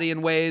body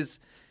in ways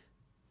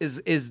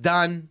is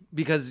done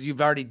because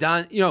you've already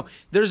done.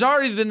 There's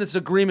already been this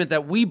agreement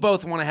that we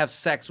both want to have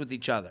sex with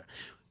each other.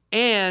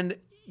 And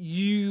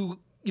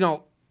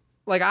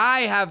like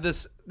I have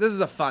this is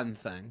a fun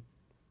thing.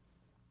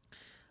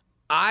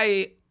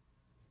 I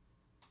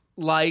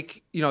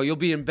like, you'll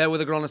be in bed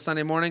with a girl on a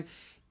Sunday morning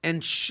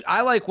and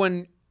I like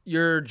when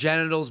your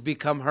genitals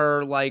become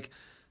her like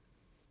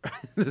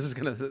this is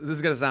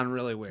gonna sound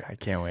really weird. I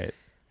can't wait.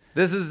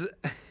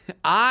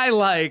 I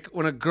like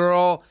when a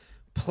girl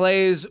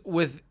plays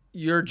with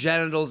your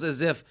genitals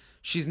as if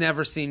she's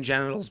never seen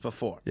genitals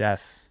before.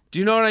 Yes. Do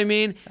you know what I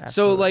mean? Absolutely.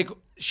 So like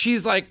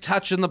she's like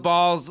touching the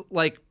balls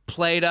like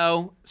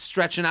Play-Doh,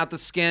 stretching out the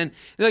skin.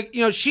 Like,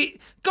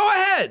 go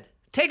ahead,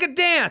 take a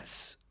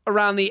dance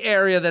around the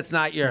area that's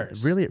not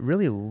yours. Really,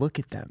 really look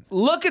at them.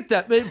 Look at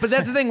that. But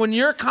that's the thing. When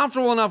you're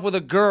comfortable enough with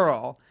a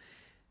girl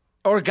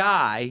or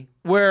guy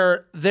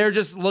where they're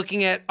just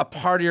looking at a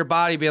part of your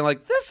body being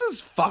like, this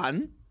is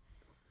fun.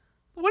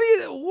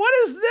 What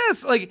is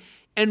this? Like,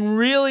 and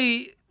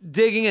really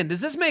digging in.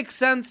 Does this make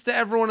sense to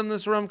everyone in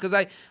this room? Because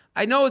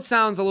I know it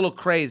sounds a little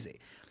crazy,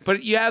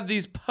 but you have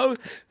these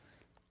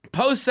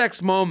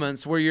post-sex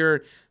moments where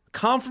you're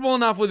comfortable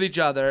enough with each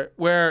other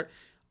where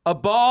a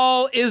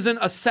ball isn't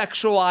a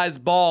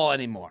sexualized ball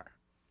anymore.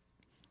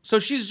 So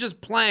she's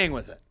just playing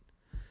with it.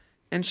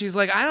 And she's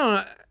like, I don't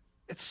know.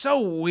 It's so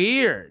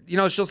weird.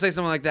 She'll say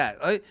something like that.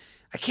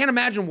 I can't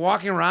imagine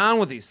walking around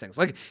with these things.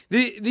 Like,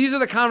 these are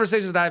the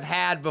conversations that I've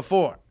had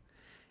before.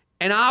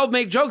 And I'll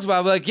make jokes about it.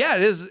 I'll be like, yeah,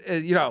 it is,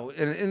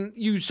 and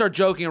you start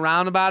joking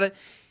around about it.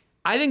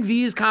 I think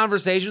these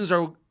conversations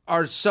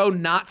are so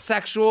not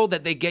sexual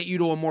that they get you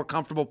to a more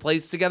comfortable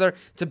place together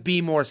to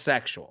be more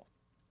sexual.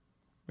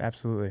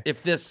 Absolutely.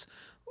 If this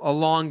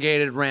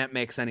elongated rant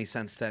makes any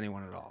sense to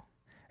anyone at all.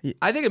 Yeah.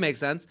 I think it makes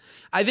sense.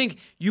 I think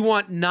you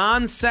want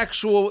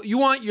you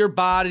want your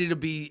body to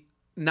be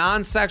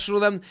non-sexual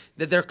to them,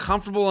 that they're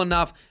comfortable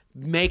enough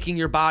making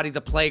your body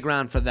the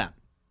playground for them.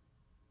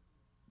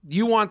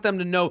 You want them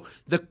to know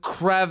the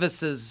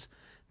crevices,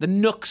 the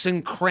nooks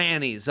and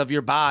crannies of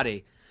your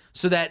body,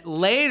 so that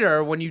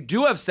later when you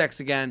do have sex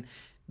again,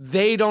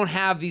 they don't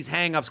have these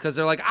hang-ups because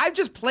they're like, I've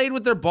just played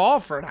with their ball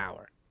for an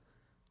hour.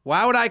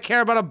 Why would I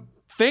care about a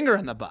finger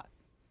in the butt?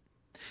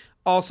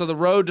 Also, the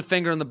road to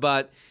finger in the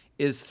butt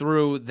is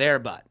through their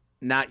butt,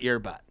 not your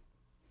butt.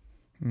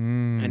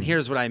 And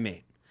here's what I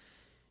mean.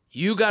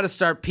 You got to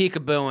start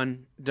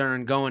peekabooing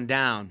during going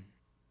down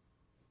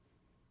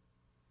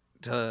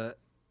to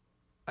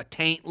a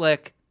taint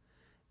lick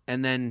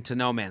and then to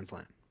no man's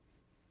land.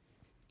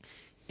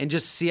 And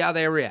just see how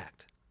they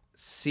react.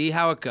 See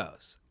how it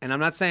goes. And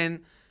I'm saying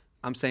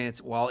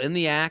it's while in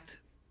the act,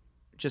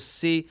 just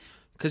see,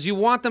 because you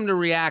want them to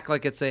react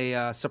like it's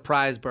a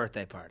surprise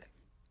birthday party.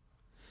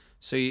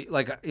 So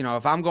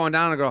if I'm going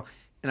down on a girl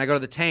and I go to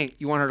the taint,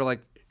 you want her to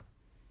like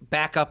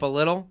back up a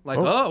little, like,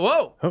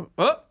 whoa.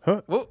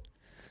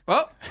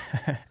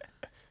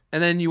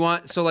 And then you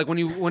want, so like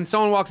when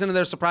someone walks into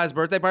their surprise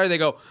birthday party, they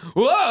go,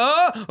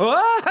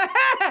 whoa,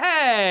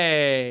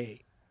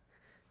 hey.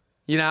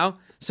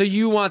 So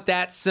you want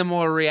that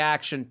similar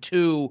reaction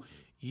to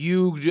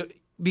you,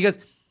 because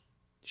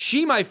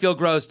she might feel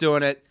gross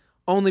doing it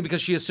only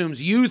because she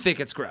assumes you think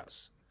it's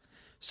gross.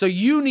 So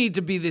you need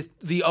to be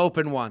the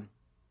open one.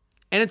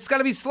 And it's got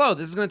to be slow.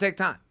 This is going to take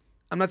time.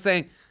 I'm not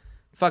saying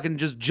fucking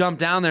just jump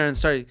down there and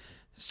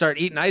start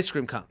eating ice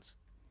cream cones.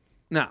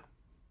 No.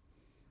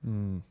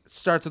 It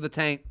starts with the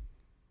taint,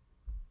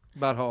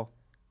 butthole.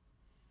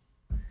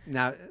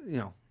 Now,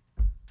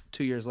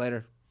 2 years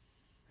later,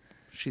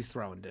 she's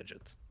throwing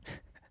digits.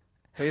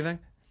 What do you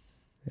think?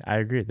 I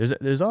agree.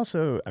 There's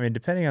also, I mean,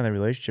 depending on the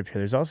relationship here,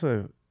 there's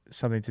also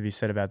something to be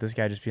said about this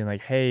guy just being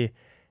like, hey,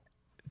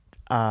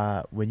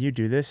 when you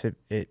do this,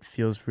 it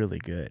feels really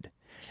good.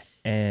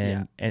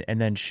 And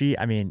then she,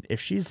 I mean,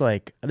 if she's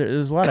like,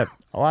 there's a lot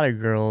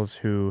of girls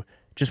who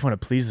just want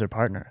to please their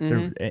partner.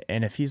 Mm-hmm.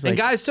 And if he's like, and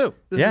guys too.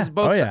 This is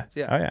both sides.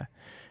 Yeah. Oh yeah.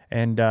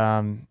 And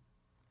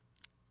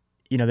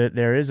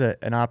there is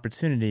an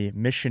opportunity.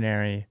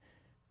 Missionary,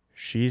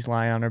 she's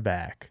lying on her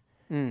back.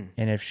 And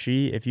if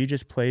you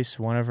just place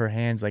one of her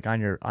hands like on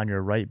your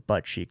right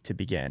butt cheek to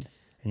begin,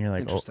 and you're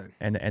like, oh,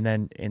 and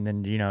then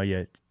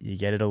you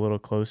get it a little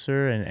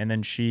closer, and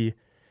then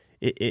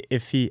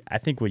I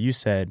think what you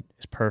said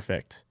is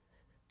perfect.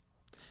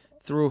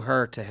 Through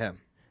her to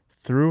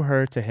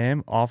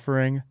him,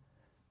 offering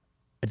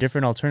a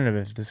different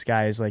alternative. If this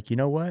guy is like, you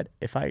know what,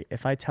 if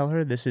I tell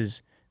her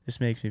this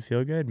makes me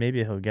feel good,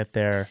 maybe he'll get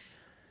there.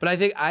 But I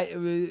think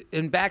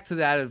and back to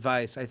that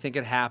advice, I think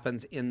it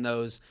happens in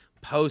those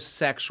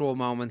post-sexual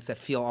moments that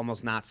feel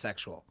almost not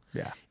sexual.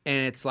 Yeah.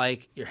 And it's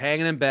like you're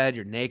hanging in bed,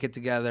 you're naked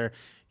together,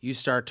 you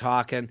start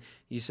talking,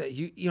 you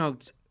say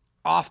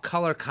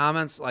off-color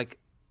comments like,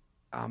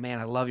 oh man,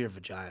 I love your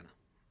vagina.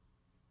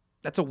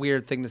 That's a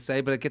weird thing to say,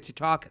 but it gets you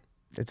talking.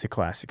 It's a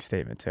classic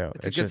statement too.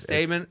 It's a good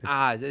statement.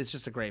 It's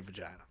just a great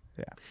vagina.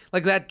 Yeah.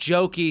 Like that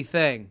jokey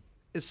thing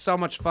is so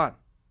much fun.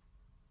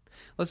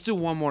 Let's do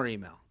one more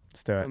email.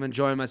 Let's do it. I'm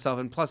enjoying myself,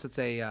 and plus it's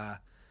a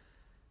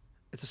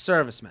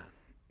serviceman.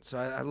 So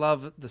I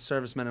love the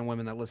servicemen and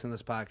women that listen to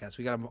this podcast.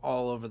 We got them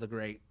all over the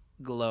great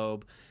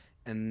globe,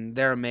 and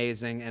they're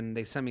amazing, and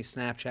they send me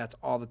Snapchats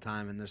all the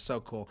time, and they're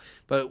so cool.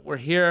 But we're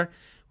here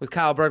with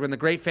Kyle Bergman,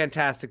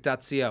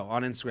 thegreatfantastic.co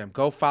on Instagram.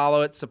 Go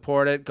follow it,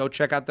 support it. Go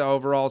check out the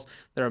overalls.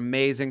 They're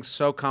amazing,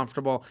 so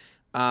comfortable.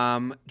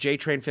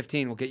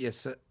 JTrain15 will get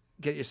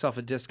yourself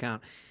a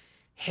discount.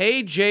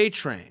 Hey,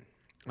 JTrain,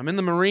 I'm in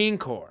the Marine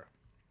Corps,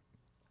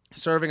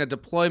 serving a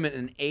deployment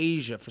in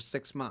Asia for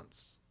 6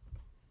 months.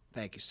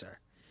 Thank you, sir.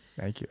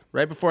 Thank you.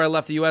 Right before I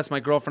left the U.S., my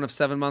girlfriend of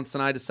 7 months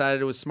and I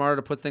decided it was smarter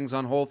to put things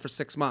on hold for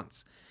 6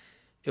 months.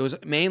 It was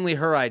mainly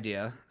her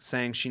idea,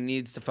 saying she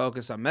needs to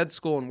focus on med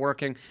school and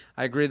working.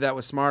 I agree that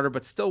was smarter,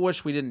 but still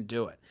wish we didn't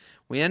do it.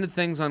 We ended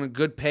things on a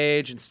good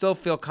page and still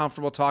feel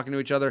comfortable talking to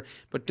each other,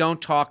 but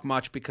don't talk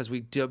much because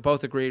we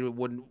both agreed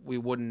we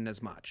wouldn't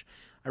as much.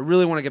 I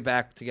really want to get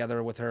back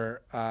together with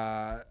her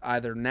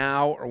either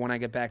now or when I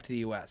get back to the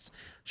U.S.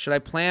 Should I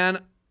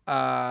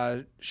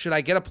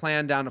get a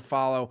plan down to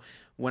follow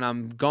when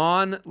I'm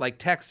gone, like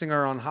texting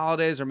her on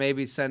holidays or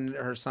maybe send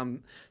her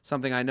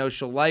something I know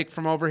she'll like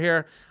from over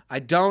here? I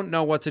don't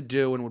know what to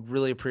do and would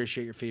really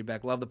appreciate your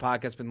feedback. Love the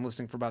podcast. Been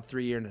listening for about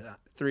 3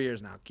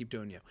 years now. Keep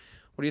doing you.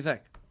 What do you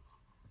think?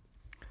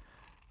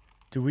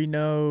 Do we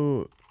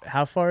know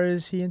how far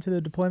is he into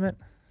the deployment?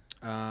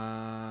 We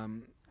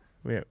don't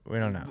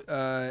know.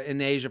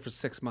 In Asia for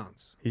 6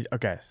 months. He's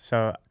okay.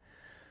 So,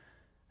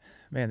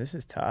 man, this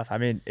is tough. I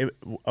mean,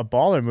 a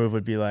baller move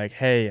would be like,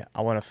 hey,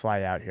 I want to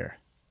fly out here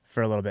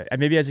for a little bit. And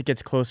maybe as it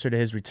gets closer to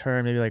his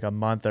return, maybe like a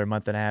month or a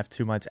month and a half,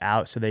 2 months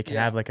out, so they can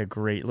have like a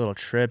great little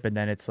trip. And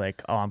then it's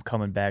like, oh, I'm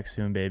coming back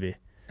soon, baby.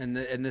 And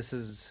this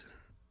is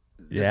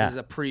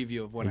a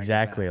preview of what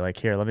exactly. I get back. Like,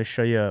 here, let me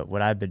show you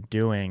what I've been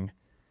doing.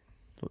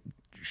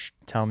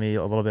 Tell me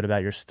a little bit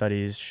about your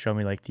studies. Show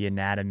me like the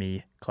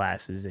anatomy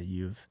classes that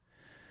you've.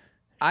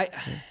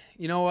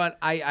 You know what?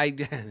 I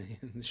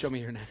show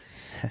me your anatomy.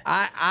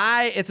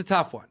 It's a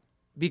tough one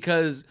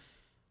because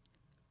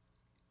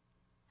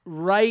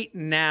right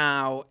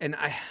now, and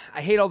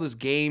I hate all this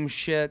game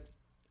shit.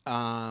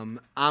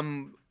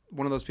 I'm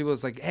one of those people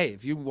that's like, hey,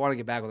 if you want to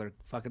get back with her,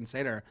 fucking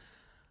say to her,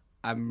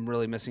 I'm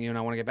really missing you and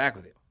I want to get back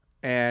with you.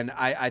 And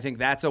I think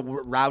that's a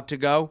route to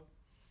go.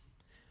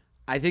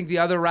 I think the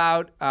other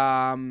route,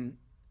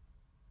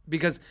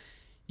 because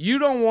you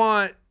don't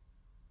want,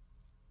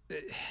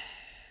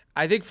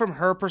 I think from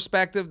her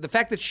perspective, the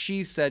fact that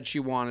she said she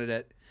wanted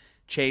it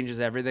changes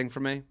everything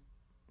for me.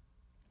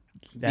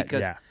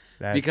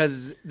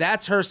 Because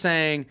that's her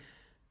saying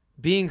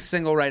being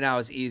single right now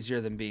is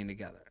easier than being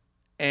together.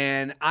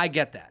 And I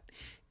get that.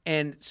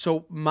 And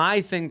so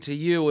my thing to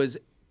you is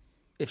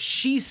if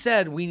she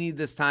said we need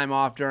this time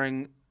off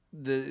during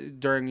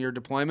your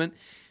deployment,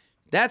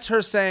 that's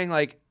her saying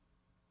like,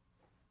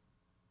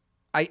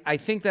 I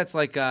think that's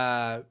like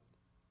it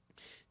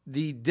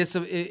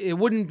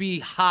wouldn't be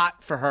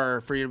hot for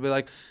her for you to be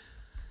like,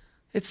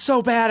 it's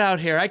so bad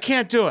out here, I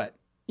can't do it.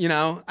 You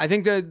know, I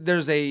think that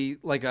there's a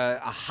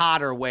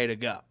hotter way to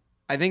go.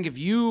 I think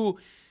you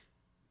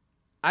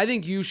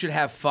should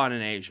have fun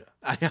in Asia.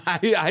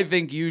 I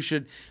think you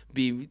should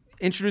be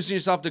introducing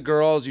yourself to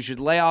girls. You should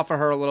lay off of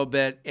her a little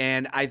bit.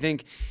 And I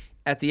think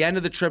at the end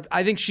of the trip,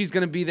 I think she's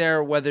going to be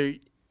there whether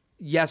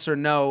yes or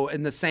no,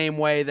 in the same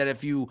way that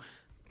if you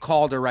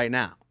called her right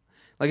now.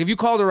 Like if you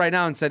called her right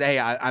now and said, hey,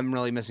 I'm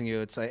really missing you.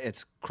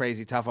 It's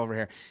crazy tough over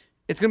here.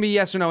 It's going to be a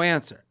yes or no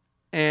answer.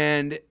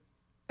 And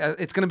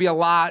it's going to be a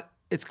lot.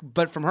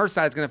 But from her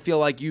side, it's going to feel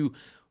like you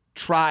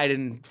tried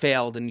and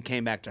failed and you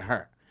came back to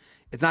her.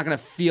 It's not going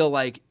to feel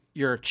like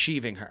you're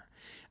achieving her.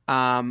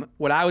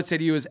 What I would say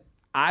to you is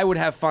I would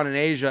have fun in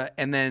Asia,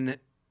 and then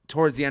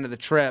towards the end of the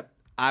trip,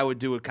 I would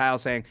do what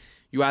Kyle's saying.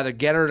 You either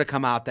get her to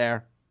come out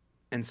there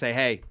and say,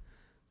 hey,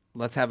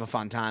 let's have a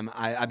fun time.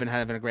 I've been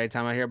having a great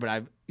time out here, but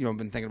I've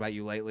been thinking about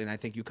you lately, and I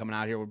think you coming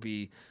out here would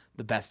be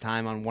the best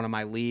time on one of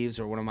my leaves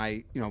or one of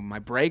my my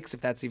breaks,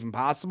 if that's even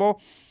possible.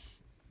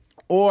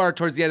 Or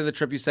towards the end of the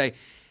trip, you say,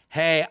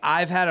 hey,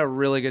 I've had a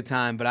really good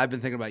time, but I've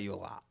been thinking about you a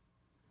lot.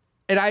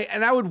 And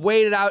I would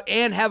wait it out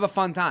and have a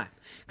fun time.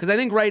 Because I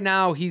think right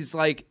now he's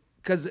like,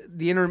 because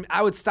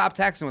I would stop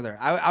texting with her.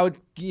 I would,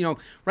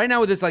 right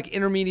now with this like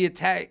intermediate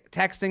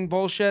texting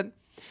bullshit,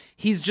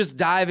 he's just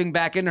diving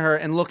back into her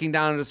and looking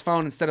down at his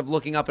phone instead of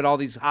looking up at all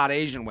these hot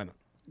Asian women.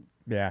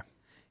 Yeah.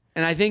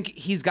 And I think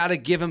he's got to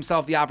give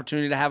himself the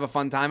opportunity to have a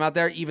fun time out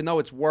there, even though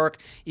it's work,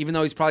 even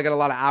though he's probably got a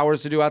lot of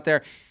hours to do out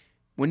there.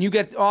 When you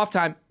get off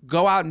time,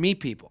 go out and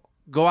meet people.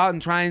 Go out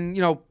and try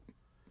and,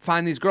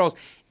 find these girls.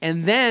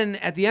 And then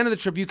at the end of the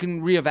trip, you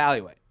can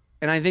reevaluate.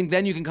 And I think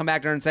then you can come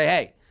back to her and say,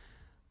 hey,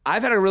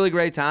 I've had a really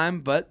great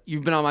time, but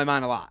you've been on my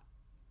mind a lot.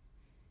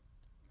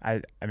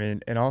 I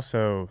mean, and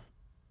also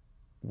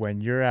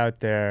when you're out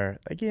there,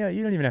 like, you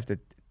don't even have to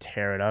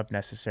tear it up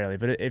necessarily.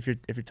 But if you're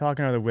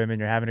talking to other women,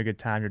 you're having a good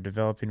time, you're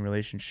developing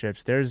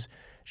relationships,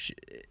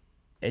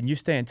 and you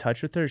stay in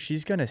touch with her,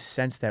 she's going to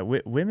sense that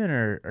women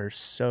are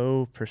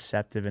so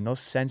perceptive, and they'll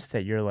sense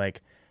that you're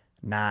like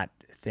not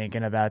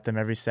thinking about them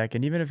every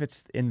second, even if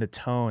it's in the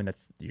tone that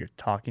you're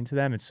talking to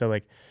them. And so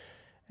like,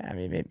 I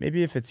mean,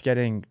 maybe if it's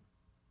getting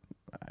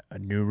a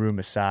Nuru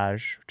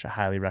massage, which I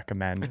highly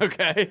recommend,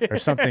 okay, or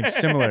something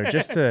similar,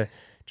 just to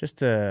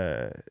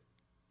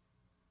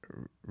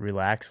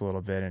relax a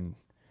little bit and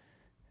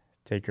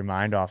take your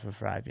mind off of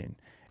her. I mean,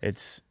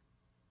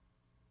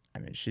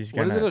 she's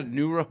gonna. What is it? A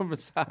Nuru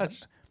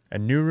massage? A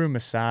Nuru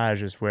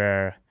massage is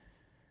where,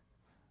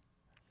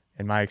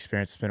 in my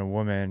experience, it's been a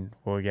woman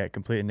will get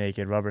completely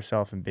naked, rub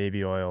herself in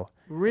baby oil,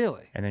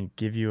 really, and then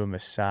give you a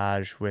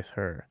massage with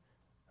her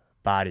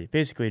body.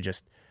 Basically,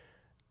 just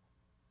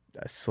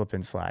a slip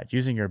and slide,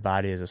 using your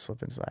body as a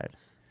slip and slide.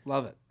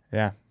 Love it.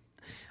 Yeah.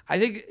 I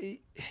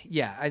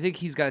think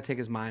he's got to take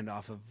his mind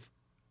off of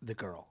the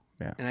girl.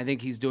 Yeah. And I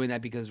think he's doing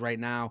that because right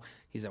now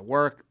he's at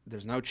work.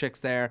 There's no chicks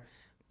there.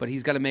 But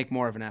he's got to make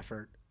more of an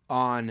effort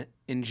on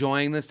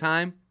enjoying this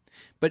time.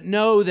 But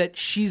know that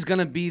she's going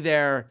to be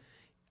there.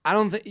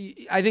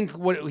 I think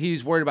what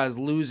he's worried about is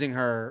losing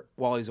her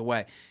while he's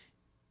away.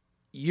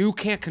 You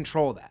can't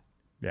control that.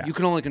 Yeah. You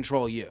can only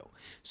control you.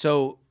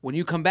 So when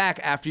you come back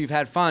after you've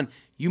had fun,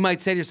 you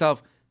might say to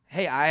yourself,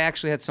 hey, I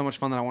actually had so much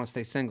fun that I want to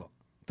stay single.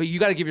 But you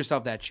got to give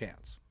yourself that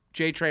chance.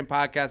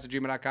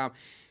 JTrainPodcast@gmail.com.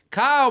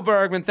 Kyle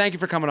Bergman, thank you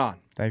for coming on.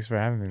 Thanks for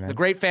having me, man.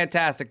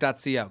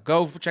 Thegreatfantastic.co.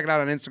 Go check it out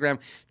on Instagram,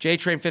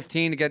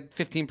 JTrain15 to get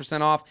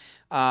 15% off.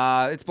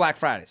 It's Black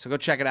Friday, so go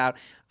check it out.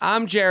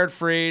 I'm Jared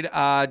Freed,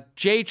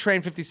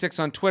 JTrain56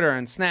 on Twitter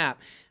and Snap,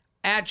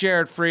 at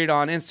Jared Freed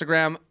on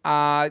Instagram.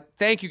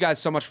 Thank you guys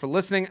so much for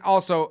listening.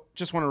 Also,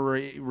 just want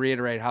to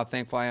reiterate how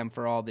thankful I am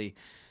for all the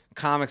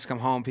Comics Come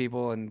Home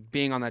people, and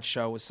being on that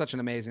show was such an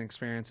amazing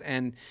experience.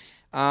 And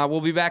we'll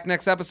be back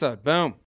next episode. Boom.